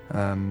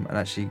 And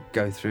actually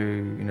go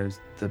through, you know,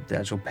 the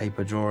actual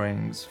paper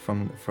drawings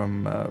from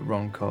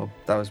Ron Cobb.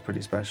 That was pretty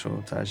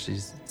special to actually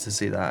to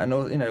see that, and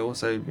you know,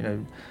 also, you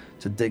know,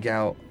 to dig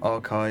out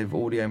archive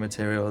audio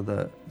material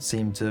that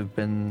seemed to have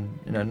been,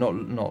 you know,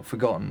 not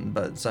forgotten,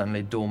 but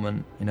certainly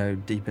dormant, you know,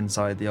 deep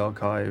inside the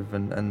archive,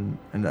 and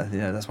you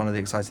know, that's one of the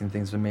exciting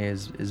things for me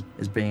is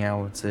being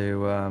able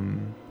to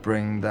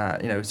bring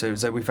that, you know,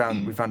 so we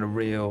found a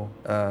reel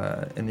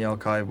in the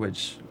archive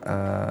which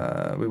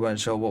we weren't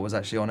sure what was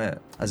actually on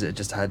it, as it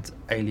just had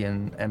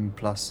Alien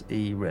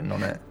M+E written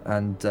on it,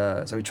 and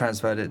so we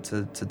transferred it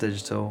to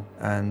digital,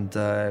 and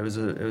it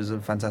was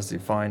a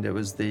fantastic find. It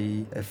was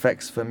the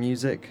effects for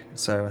music,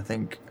 so I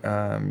think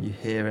you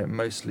hear it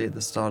mostly at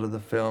the start of the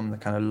film, the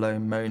kind of low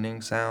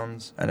moaning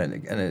sounds, and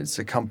it's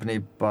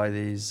accompanied by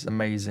these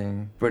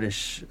amazing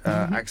British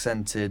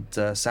accented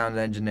sound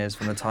engineers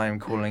from the time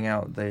calling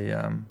out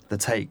the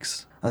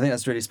takes. I think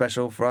that's really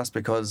special for us,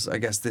 because I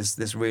guess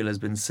this reel has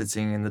been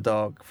sitting in the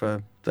dark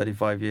for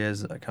 35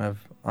 years, kind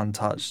of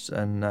untouched,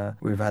 and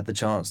we've had the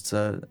chance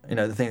to, you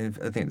know, the thing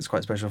I think that's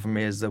quite special for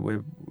me is that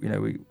we've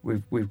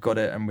got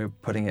it, and we're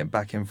putting it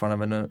back in front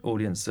of an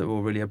audience that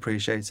will really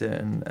appreciate it,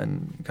 and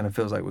kind of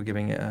feels like we're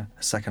giving it a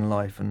second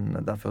life, and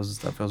that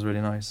feels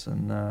really nice,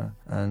 and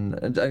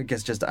I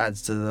guess just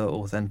adds to the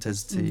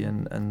authenticity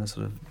and the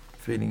sort of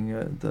feeling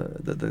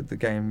that the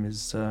game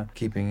is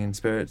keeping in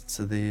spirit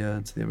to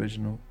the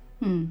original.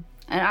 And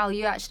Al,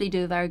 you actually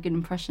do a very good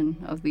impression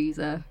of these.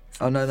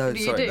 Oh no,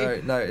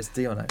 sorry, no, it's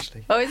Dion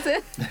actually. Oh, is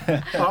it?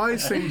 I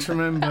seem to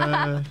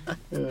remember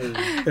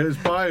it was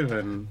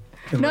Byron.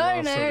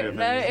 No,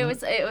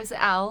 it was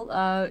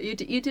Al. You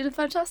did a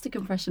fantastic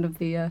impression of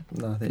the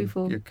No, I think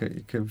people. you're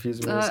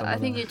confusing me with someone I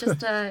think you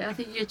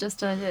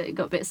just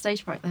got a bit of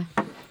stage fright there.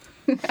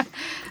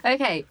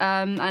 Okay,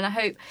 and I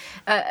hope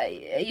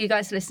you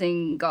guys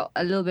listening got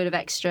a little bit of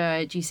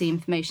extra juicy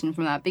information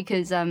from that,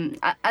 because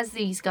as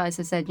these guys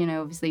have said, you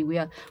know, obviously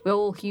we're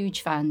all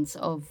huge fans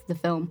of the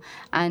film,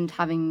 and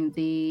having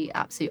the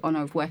absolute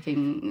honour of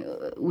working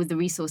with the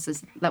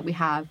resources that we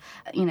have,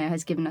 you know,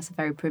 has given us a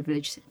very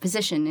privileged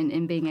position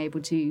in being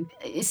able to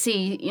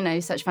see, you know,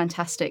 such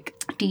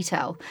fantastic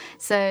detail.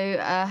 So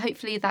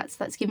hopefully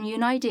that's given you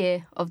an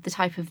idea of the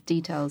type of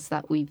details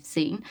that we've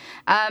seen.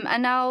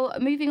 And now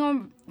moving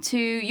on to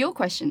your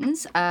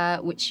questions,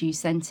 which you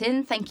sent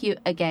in. Thank you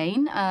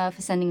again for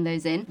sending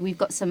those in. We've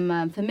got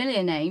some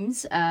familiar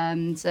names,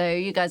 so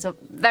you guys are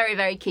very,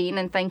 very keen,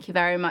 and thank you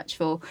very much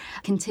for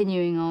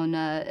continuing on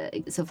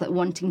sort of like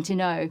wanting to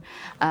know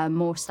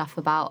more stuff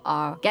about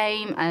our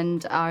game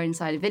and our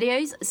Insider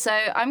videos. So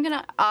I'm going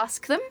to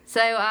ask them.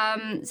 So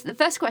the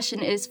first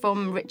question is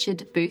from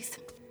Richard Booth.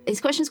 His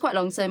question is quite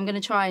long, so I'm going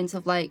to try and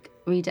sort of like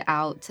read it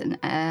out.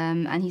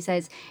 And he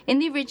says, in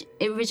the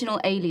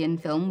original Alien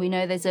film, we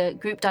know there's a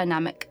group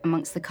dynamic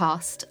amongst the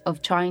cast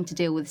of trying to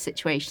deal with the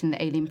situation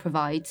that Alien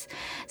provides.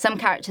 Some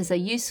characters are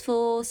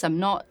useful, some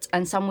not,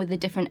 and some with a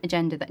different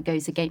agenda that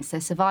goes against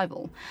their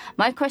survival.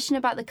 My question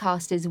about the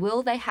cast is,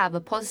 will they have a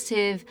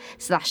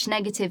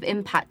positive/negative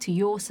impact to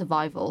your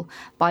survival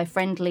by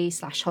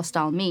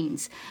friendly/hostile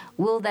means?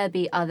 Will there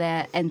be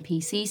other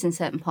NPCs in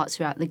certain parts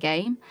throughout the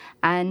game?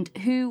 And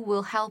who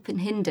will help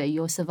and hinder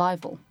your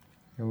survival?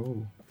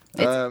 Oh,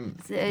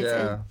 It's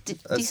a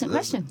decent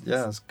question.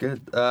 Yeah, it's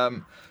good.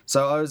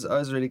 So I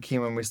was really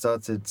keen when we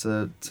started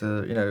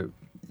to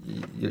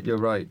you're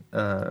right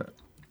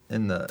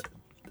in that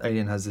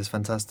Alien has this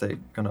fantastic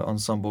kind of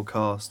ensemble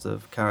cast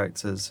of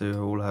characters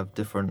who all have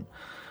different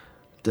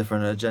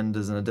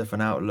agendas and a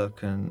different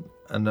outlook, and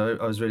I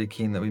was really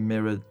keen that we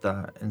mirrored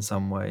that in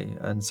some way.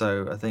 And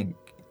so I think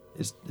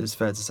it's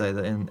fair to say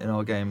that in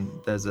our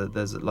game there's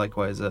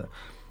likewise a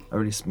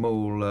really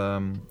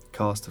small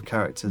cast of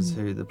characters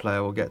who the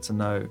player will get to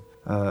know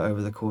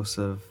over the course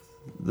of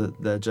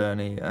their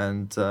journey,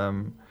 and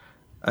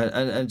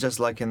just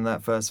like in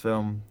that first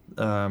film,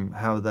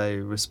 how they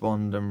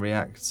respond and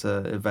react to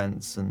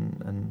events,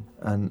 and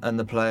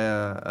the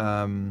player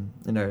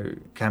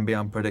can be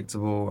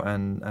unpredictable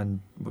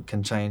and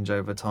can change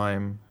over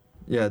time.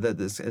 Yeah,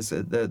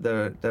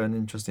 they're an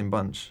interesting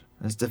bunch.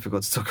 It's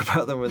difficult to talk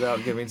about them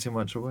without giving too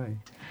much away.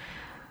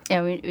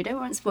 Yeah, we don't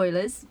want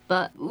spoilers,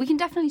 but we can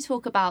definitely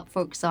talk about,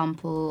 for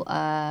example,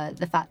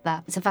 the fact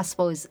that, so first of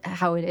all, is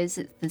how it is,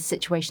 the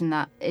situation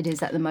that it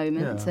is at the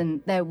moment,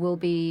 and there will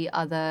be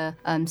other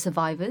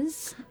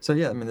survivors. So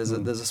yeah, I mean, there's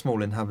a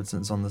small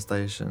inhabitants on the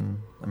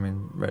station. I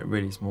mean,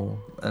 really small.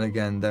 And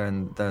again, they're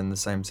in the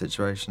same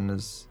situation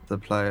as the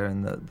player,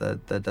 in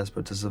that they're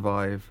desperate to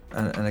survive.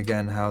 And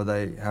again, how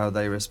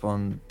they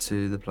respond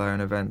to the player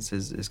and events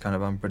is kind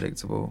of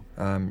unpredictable.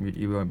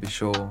 You won't be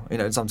sure.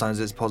 Sometimes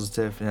it's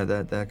positive.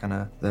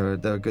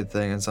 They're a good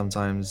thing, and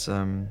sometimes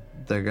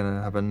they're going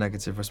to have a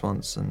negative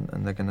response,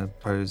 and they're going to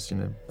pose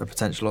a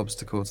potential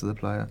obstacle to the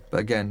player. But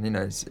again,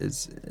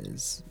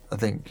 it's I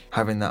think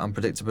having that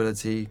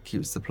unpredictability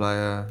keeps the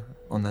player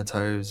on their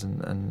toes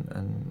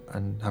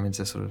and having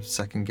to sort of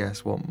second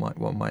guess what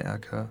might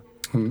occur.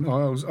 I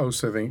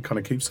also think it kind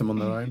of keeps them on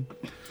their own.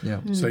 Yeah.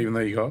 So even though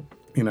you got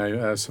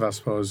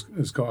Sevastopol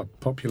has got a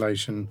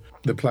population,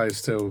 the player's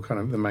still kind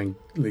of the main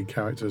lead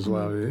character as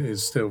well,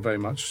 is still very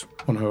much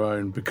on her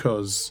own,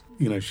 because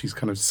she's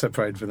kind of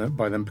separated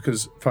by them,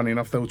 because funny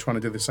enough they're all trying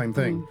to do the same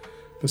thing,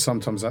 but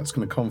sometimes that's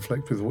going to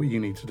conflict with what you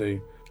need to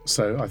do.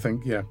 So I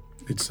think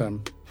it's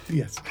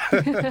yes.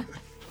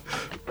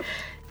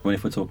 Well,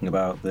 if we're talking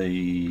about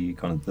the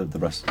kind of the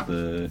rest of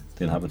the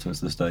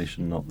inhabitants of the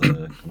station, not the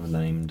kind of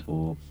named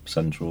or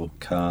central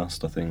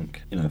cast, I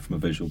think, from a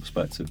visual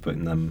perspective,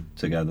 putting them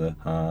together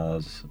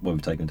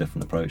we've taken a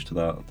different approach to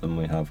that than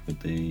we have with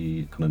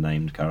the kind of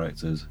named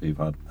characters who've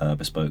had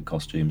bespoke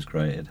costumes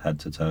created head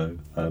to toe.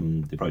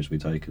 The approach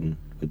we've taken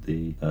with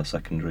the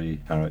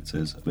secondary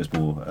characters was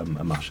more a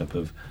mashup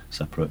of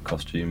separate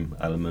costume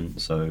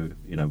elements, so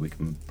we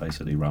can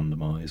basically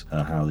randomise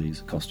how these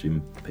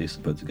costume pieces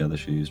are put together: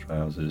 shoes,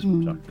 trousers,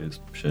 jackets,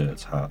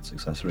 shirts, hats,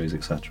 accessories,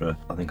 etc.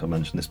 I think I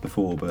mentioned this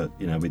before, but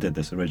we did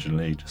this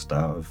originally just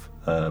out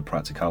of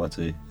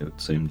practicality. It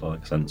seemed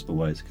like a sensible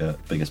way to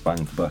get biggest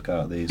bang for buck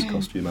out of these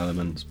costume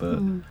elements, but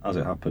as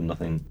it happened, I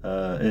think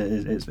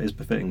it's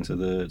befitting to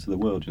the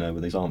world. Where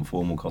these aren't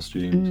formal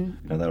costumes.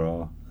 There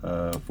are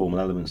formal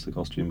elements to the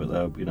costume, but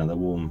they're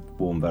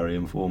worn very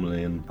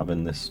informally, and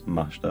having this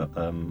mashed up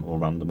or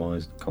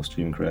randomised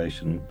costume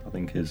creation, I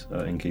think, is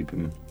in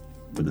keeping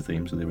with the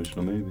themes of the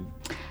original movie.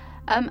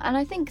 And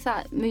I think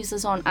that moves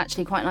us on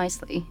actually quite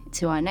nicely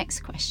to our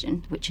next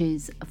question, which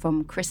is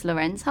from Chris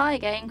Lorenz. Hi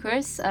again,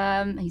 Chris.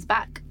 He's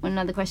back with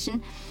another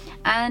question.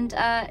 And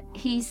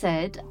he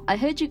said, I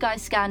heard you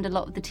guys scanned a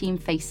lot of the team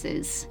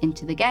faces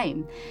into the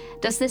game.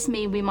 Does this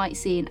mean we might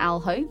see an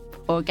Al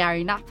Hope or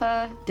Gary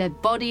Napper,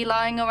 dead body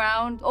lying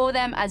around, or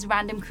them as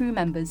random crew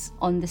members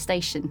on the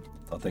station?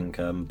 I think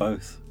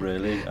both,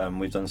 really.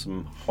 We've done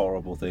some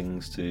horrible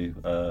things to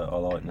our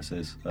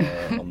likenesses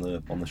on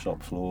the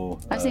shop floor.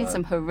 I've seen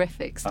some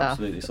horrific stuff.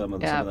 Absolutely, some of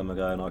them are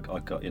going. I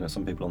got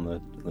some people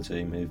on the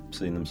team who've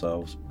seen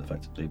themselves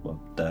effectively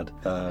dead.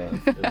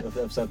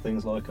 Have said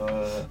things like,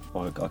 I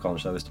can't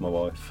show this to my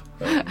wife.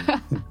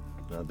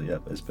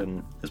 It's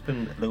been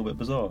a little bit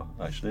bizarre,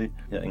 actually.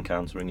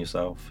 Encountering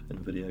yourself in a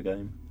video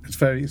game.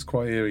 It's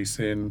quite eerie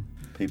seeing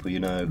people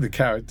the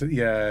character,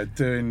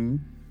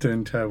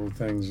 doing terrible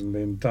things and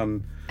being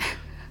done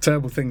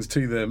terrible things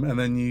to them, and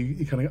then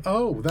you kind of go,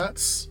 oh,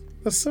 that's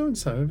so and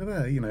so over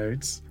there.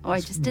 I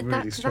just did really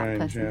that to strange,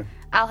 that person. Yeah.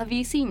 Al, have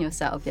you seen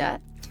yourself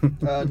yet?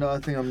 No, I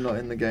think I'm not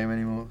in the game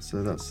anymore,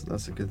 so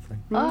that's a good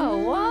thing. Oh,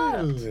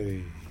 what?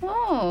 Really?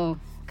 Oh,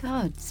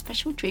 God,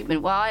 special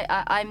treatment. Well,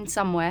 I'm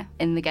somewhere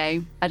in the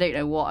game. I don't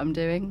know what I'm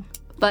doing.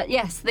 But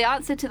yes, the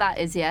answer to that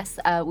is yes.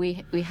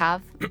 We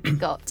have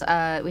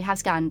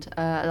scanned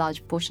a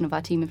large portion of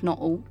our team, if not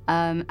all,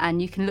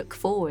 and you can look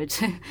forward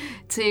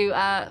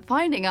to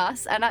finding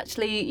us and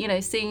actually,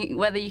 seeing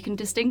whether you can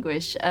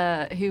distinguish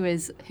who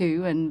is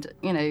who, and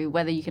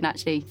whether you can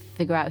actually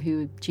figure out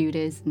who Jude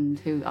is and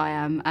who I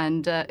am,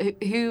 and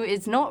who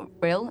is not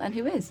real and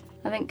who is.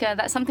 I think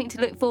that's something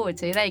to look forward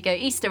to. There you go,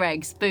 Easter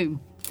eggs,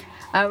 boom.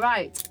 All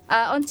right.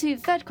 On to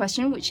the third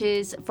question, which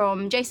is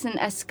from Jason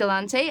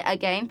Escalante.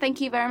 Again, thank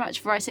you very much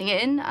for writing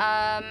it in.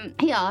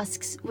 He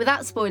asks,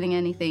 without spoiling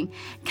anything,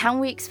 can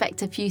we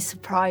expect a few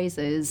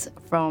surprises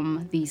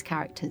from these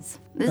characters?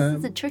 This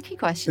is a tricky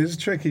question. It's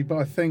tricky, but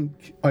I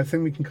think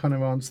we can kind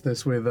of answer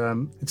this with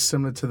it's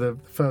similar to the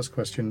first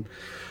question,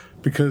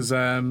 because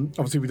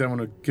obviously we don't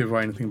want to give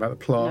away anything about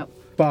the plot. Nope.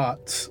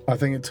 But I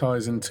think it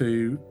ties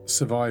into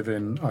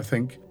surviving. I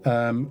think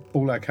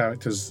all our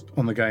characters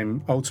on the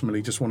game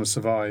ultimately just want to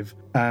survive.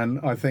 And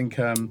I think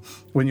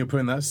when you're put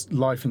in that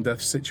life and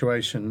death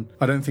situation,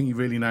 I don't think you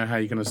really know how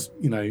you're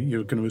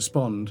going to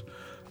respond.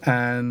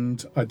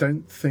 And I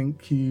think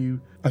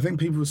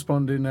people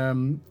respond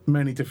in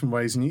many different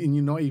ways, and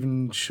you're not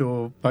even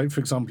sure. Like, for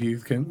example, you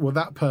can, well,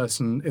 that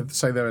person, if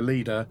say they're a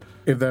leader,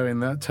 if they're in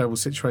that terrible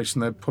situation,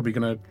 they're probably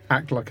going to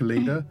act like a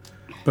leader.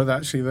 But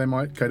actually they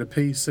might go to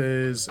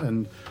pieces,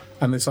 and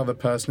this other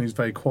person who's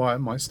very quiet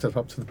might step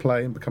up to the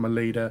plate and become a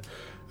leader.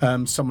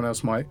 Someone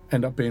else might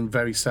end up being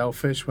very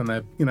selfish when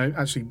they're,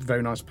 actually a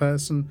very nice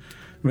person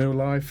in real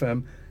life.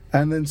 And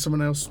then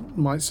someone else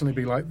might suddenly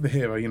be like the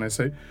hero,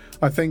 So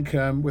I think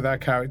with our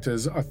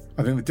characters, I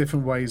think the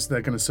different ways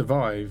they're going to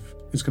survive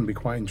is going to be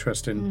quite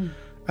interesting.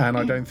 And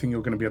I don't think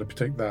you're going to be able to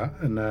predict that.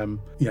 And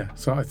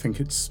so I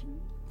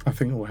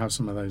think we'll have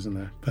some of those in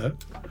there.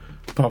 But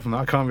apart from that,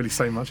 I can't really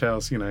say much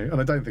else, and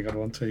I don't think I'd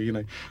want to,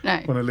 No.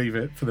 want to leave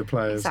it for the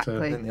players Exactly. I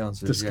to think the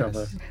answer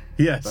discover. is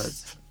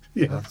Yes.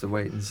 We'll have to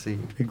wait and see.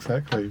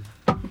 Exactly.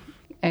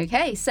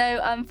 Okay,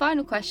 so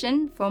final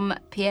question from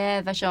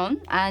Pierre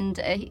Vachon, and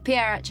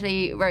Pierre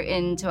actually wrote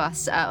in to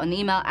us on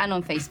email and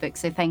on Facebook,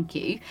 so thank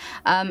you.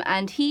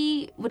 And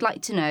he would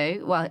like to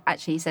know,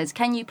 he says,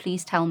 can you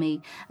please tell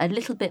me a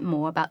little bit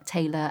more about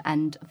Taylor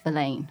and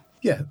Verlaine?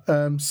 Yeah,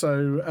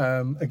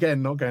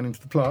 again, not going into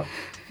the plot,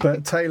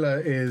 but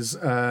Taylor is,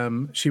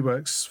 she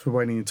works for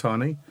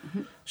Weyland-Yutani.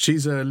 Mm-hmm.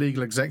 She's a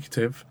legal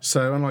executive,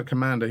 so unlike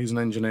Amanda, who's an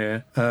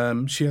engineer,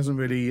 she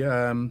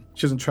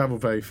hasn't travelled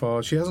very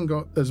far. She hasn't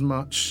got as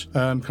much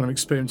kind of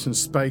experience in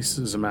space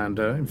as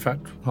Amanda, in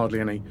fact, hardly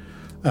any.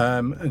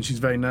 And she's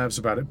very nervous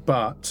about it,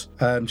 but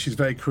she's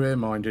very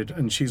career-minded,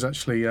 and she's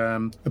actually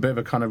a bit of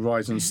a kind of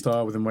rising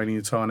star within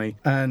Weyland-Yutani,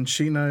 and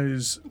she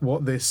knows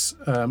what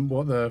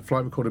what the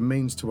flight recorder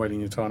means to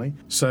Weyland-Yutani.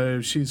 So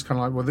she's kind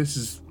of like, well,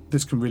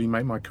 this can really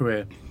make my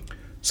career.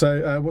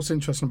 So what's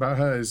interesting about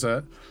her is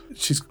that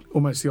she's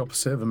almost the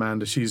opposite of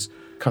Amanda. She's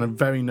kind of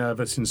very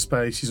nervous in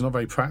space. She's not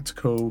very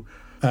practical.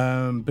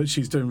 But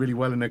she's doing really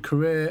well in her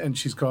career, and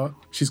she's kind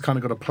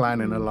of got a plan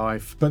in her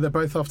life. But they're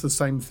both after the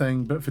same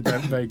thing, but for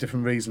very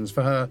different reasons.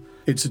 For her,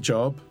 it's a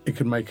job. It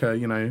could make her,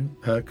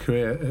 her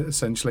career,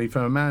 essentially. For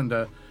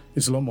Amanda,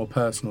 it's a lot more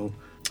personal.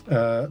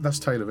 That's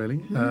Taylor, really.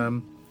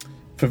 Mm-hmm.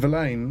 For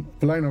Verlaine,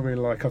 I really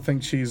like. I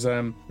think she's.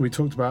 We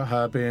talked about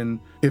her being.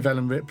 If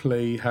Ellen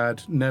Ripley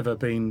had never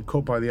been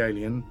caught by the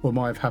alien, what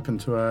might have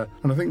happened to her?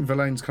 And I think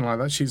Verlaine's kind of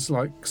like that. She's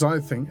like, because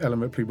I think Ellen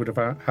Ripley would have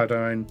had her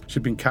own.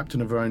 She'd been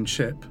captain of her own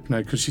ship,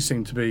 because she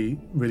seemed to be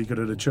really good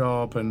at her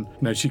job, and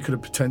she could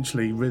have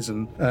potentially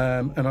risen.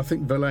 And I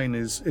think Verlaine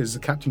is the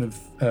captain of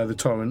the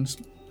Torrens,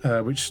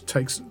 which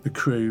takes the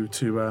crew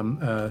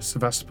to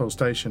Sevastopol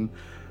Station.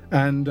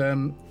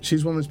 And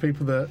she's one of those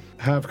people that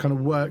have kind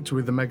of worked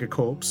with the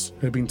megacorps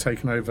who've been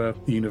taken over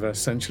the universe,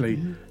 essentially.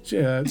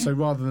 Mm-hmm. So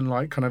rather than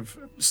like kind of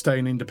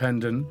staying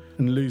independent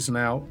and losing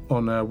out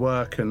on her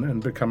work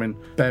and becoming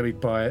buried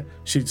by it,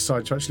 she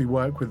decided to actually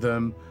work with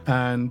them.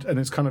 And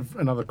it's kind of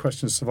another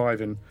question of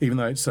surviving, even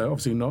though it's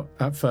obviously not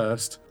at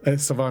first.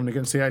 It's surviving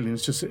against the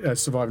aliens, just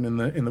surviving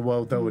in the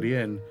world they're already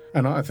in.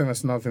 And I think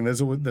that's another thing.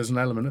 There's an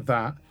element of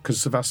that,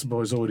 because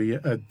Sevastopol is already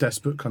a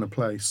desperate kind of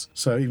place.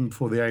 So even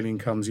before the alien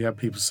comes, you have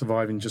people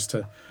surviving just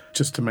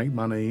to make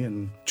money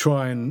and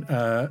try and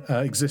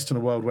exist in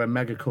a world where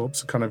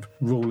megacorps are kind of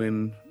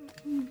ruling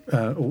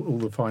all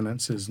the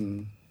finances.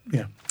 And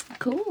yeah.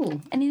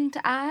 Cool. Anything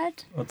to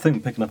add? I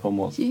think picking up on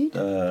what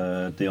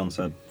Dion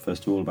said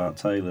first of all about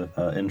Taylor,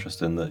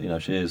 interesting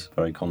that she is a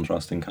very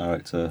contrasting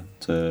character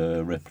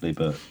to Ripley,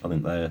 but I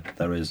think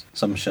there is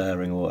some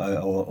sharing or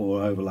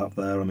overlap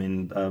there. I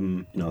mean,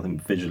 I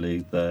think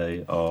visually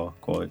they are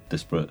quite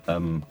disparate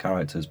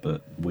characters,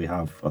 but we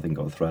have, I think,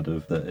 got a thread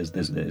of that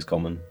is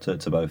common to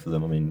both of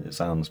them. I mean, it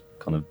sounds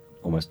kind of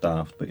almost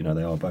daft, but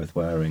they are both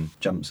wearing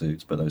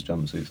jumpsuits, but those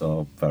jumpsuits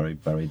are very,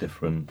 very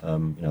different.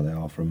 They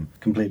are from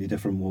completely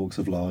different walks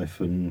of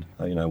life, and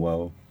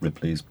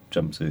Ripley's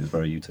jumpsuit is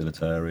very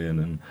utilitarian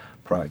and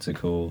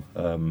practical.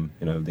 The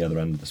other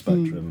end of the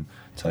spectrum,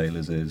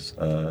 Taylor's is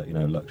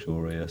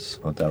luxurious,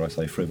 or dare I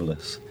say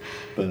frivolous.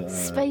 But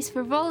space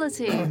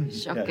frivolity,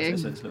 shocking. Yeah,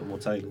 it's a little more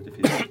tailored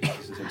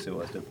if you see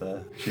what I did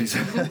there.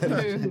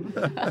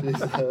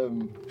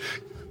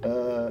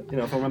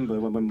 If I remember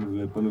when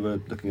we were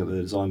looking at the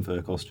design for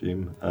a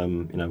costume,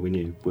 we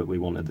knew we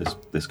wanted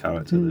this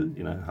character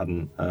that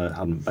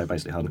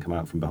hadn't come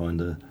out from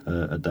behind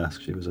a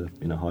desk. She was a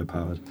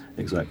high-powered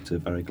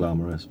executive, very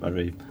glamorous,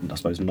 very, I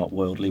suppose, not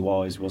worldly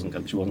wise. She wasn't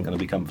going to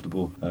be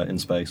comfortable in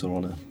space or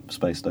on a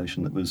space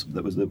station that was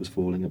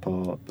falling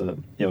apart. But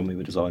when we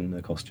were designing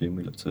her costume,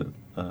 we looked at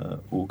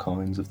all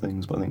kinds of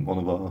things. But I think one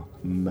of our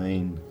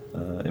main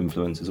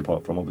influences,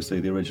 apart from obviously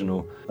the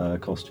original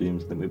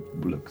costumes, I think we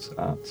looked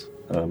at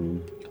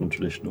kind of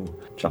traditional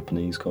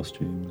Japanese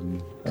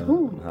costumes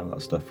and how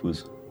that stuff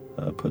was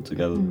put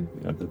together.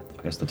 I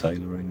guess the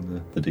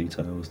tailoring, the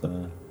details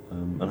there,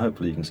 and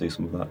hopefully you can see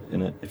some of that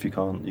in it. If you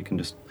can't, you can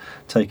just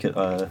take it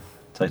for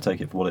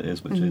what it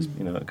is, which is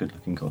a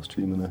good-looking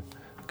costume and a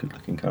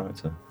good-looking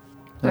character.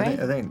 Right.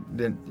 I think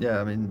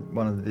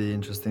one of the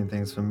interesting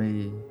things for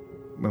me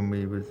when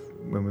we were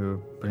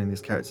putting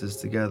these characters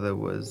together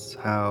was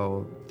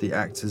how the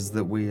actors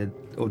that we had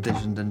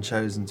auditioned and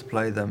chosen to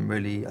play them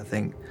really, I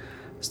think,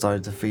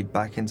 started to feed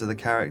back into the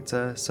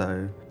character.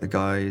 So the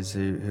guys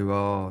who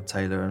are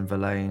Taylor and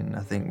Verlaine,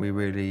 I think we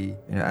really,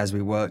 as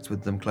we worked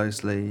with them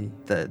closely,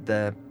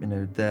 their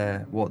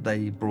what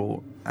they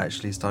brought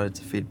actually started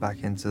to feed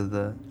back into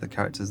the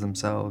characters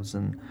themselves,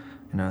 and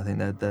I think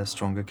they're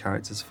stronger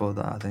characters for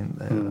that. I think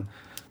they're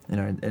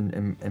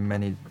in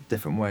many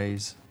different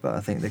ways, but I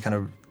think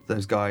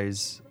those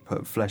guys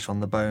put flesh on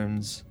the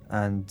bones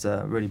and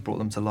really brought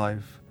them to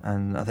life.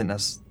 And I think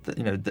that's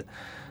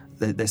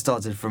they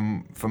started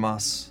from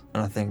us,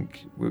 and I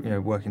think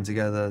working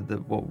together,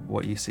 that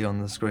what you see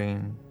on the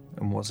screen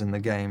and what's in the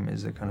game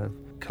is a kind of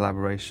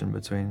collaboration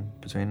between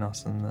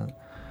us and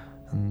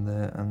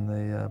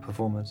the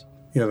performers.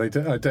 Yeah, they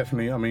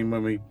definitely. I mean,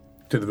 when we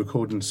did the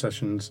recording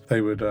sessions,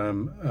 they would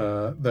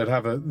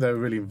they're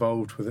really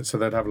involved with it, so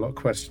they'd have a lot of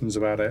questions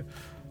about it.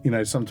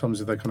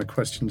 Sometimes if they kind of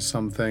question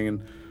something,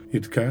 and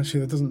you'd go,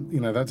 actually,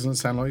 that doesn't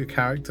sound like your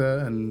character,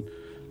 and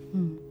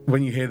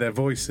when you hear their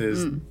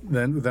voices,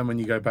 then when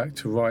you go back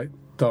to write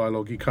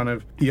dialogue, you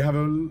have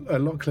a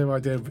lot clearer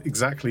idea of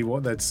exactly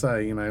what they'd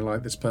say.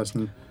 Like this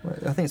person. Well,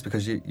 I think it's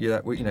because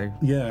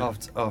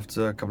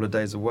after a couple of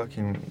days of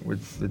working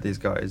with these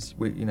guys,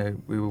 we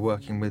were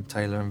working with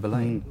Taylor and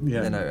Verlaine,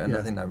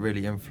 I think that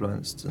really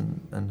influenced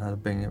and had a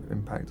big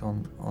impact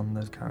on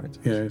those characters.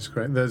 Yeah, it's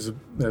great. There's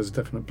a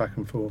definite back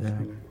and forth. Yeah.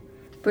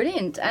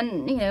 Brilliant.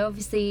 And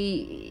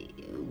obviously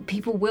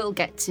people will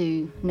get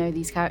to know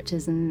these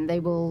characters, and they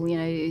will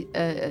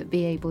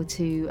be able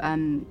to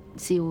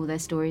see all their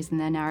stories and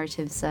their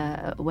narratives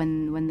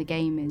when the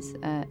game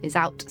is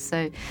out.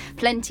 So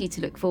plenty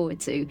to look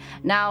forward to.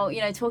 Now,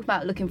 talk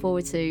about looking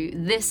forward to,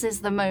 this is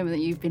the moment that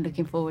you've been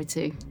looking forward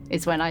to.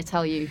 It's when I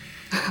tell you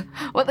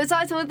what the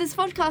title of this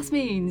podcast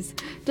means.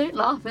 Don't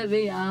laugh at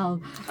me,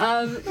 Al.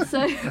 I'm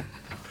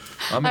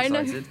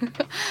excited.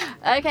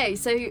 Okay,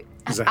 so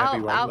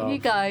out you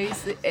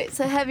guys. It's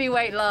a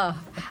heavyweight laugh.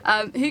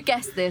 Who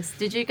guessed this?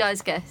 Did you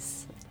guys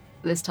guess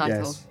this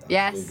title?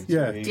 Yes.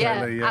 Yeah,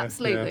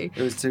 Absolutely.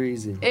 It was too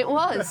easy. It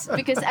was,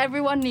 because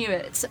everyone knew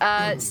it.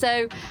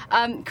 So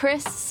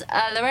Chris,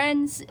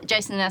 Lorenz,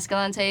 Jason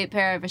Escalante,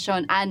 Pierre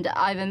Vachon, and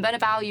Ivan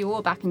Benabao, you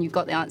all back and you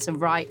got the answer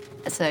right.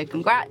 So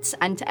congrats.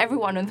 And to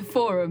everyone on the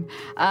forum,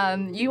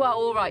 you are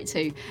all right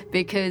too,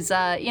 because,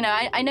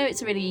 I know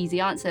it's a really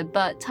easy answer,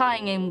 but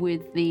tying in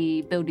with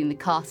the building the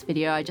cast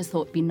video, I just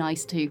thought it'd be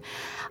nice to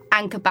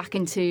anchor back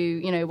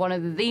into, one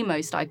of the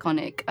most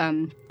iconic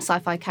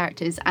sci-fi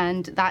characters,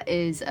 and that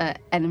is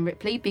Ellen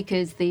Ripley,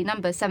 because the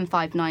number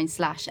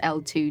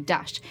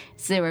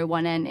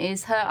 759/L2-01N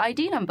is her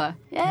ID number.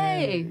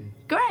 Yay!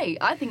 Great.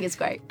 I think it's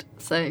great.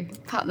 So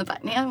pat on the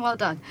back, yeah, well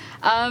done.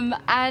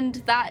 And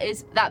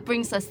that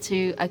brings us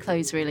to a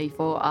close really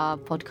for our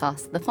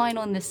podcast, the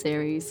final in this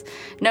series.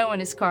 No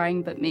one is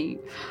crying but me.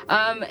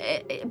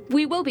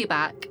 We will be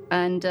back,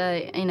 and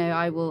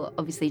I will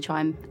obviously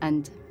try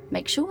and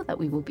make sure that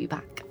we will be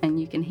back,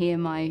 and you can hear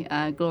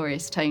my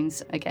glorious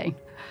tones again.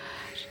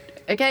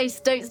 Okay,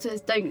 so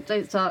don't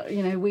start,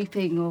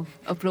 weeping or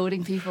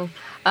applauding people.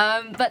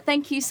 But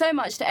thank you so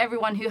much to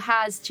everyone who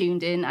has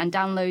tuned in and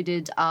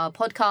downloaded our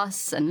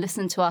podcasts and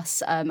listened to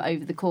us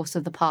over the course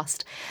of the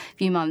past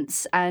few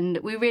months. And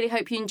we really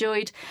hope you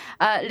enjoyed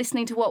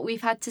listening to what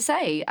we've had to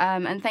say.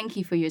 And thank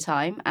you for your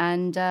time.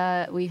 And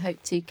we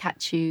hope to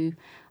catch you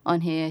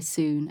on here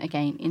soon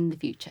again in the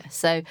future.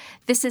 So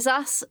this is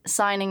us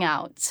signing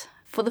out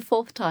for the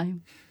 4th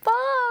time.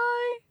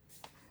 Bye!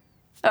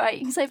 All right,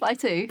 you can say bye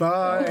too.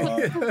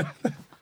 Bye.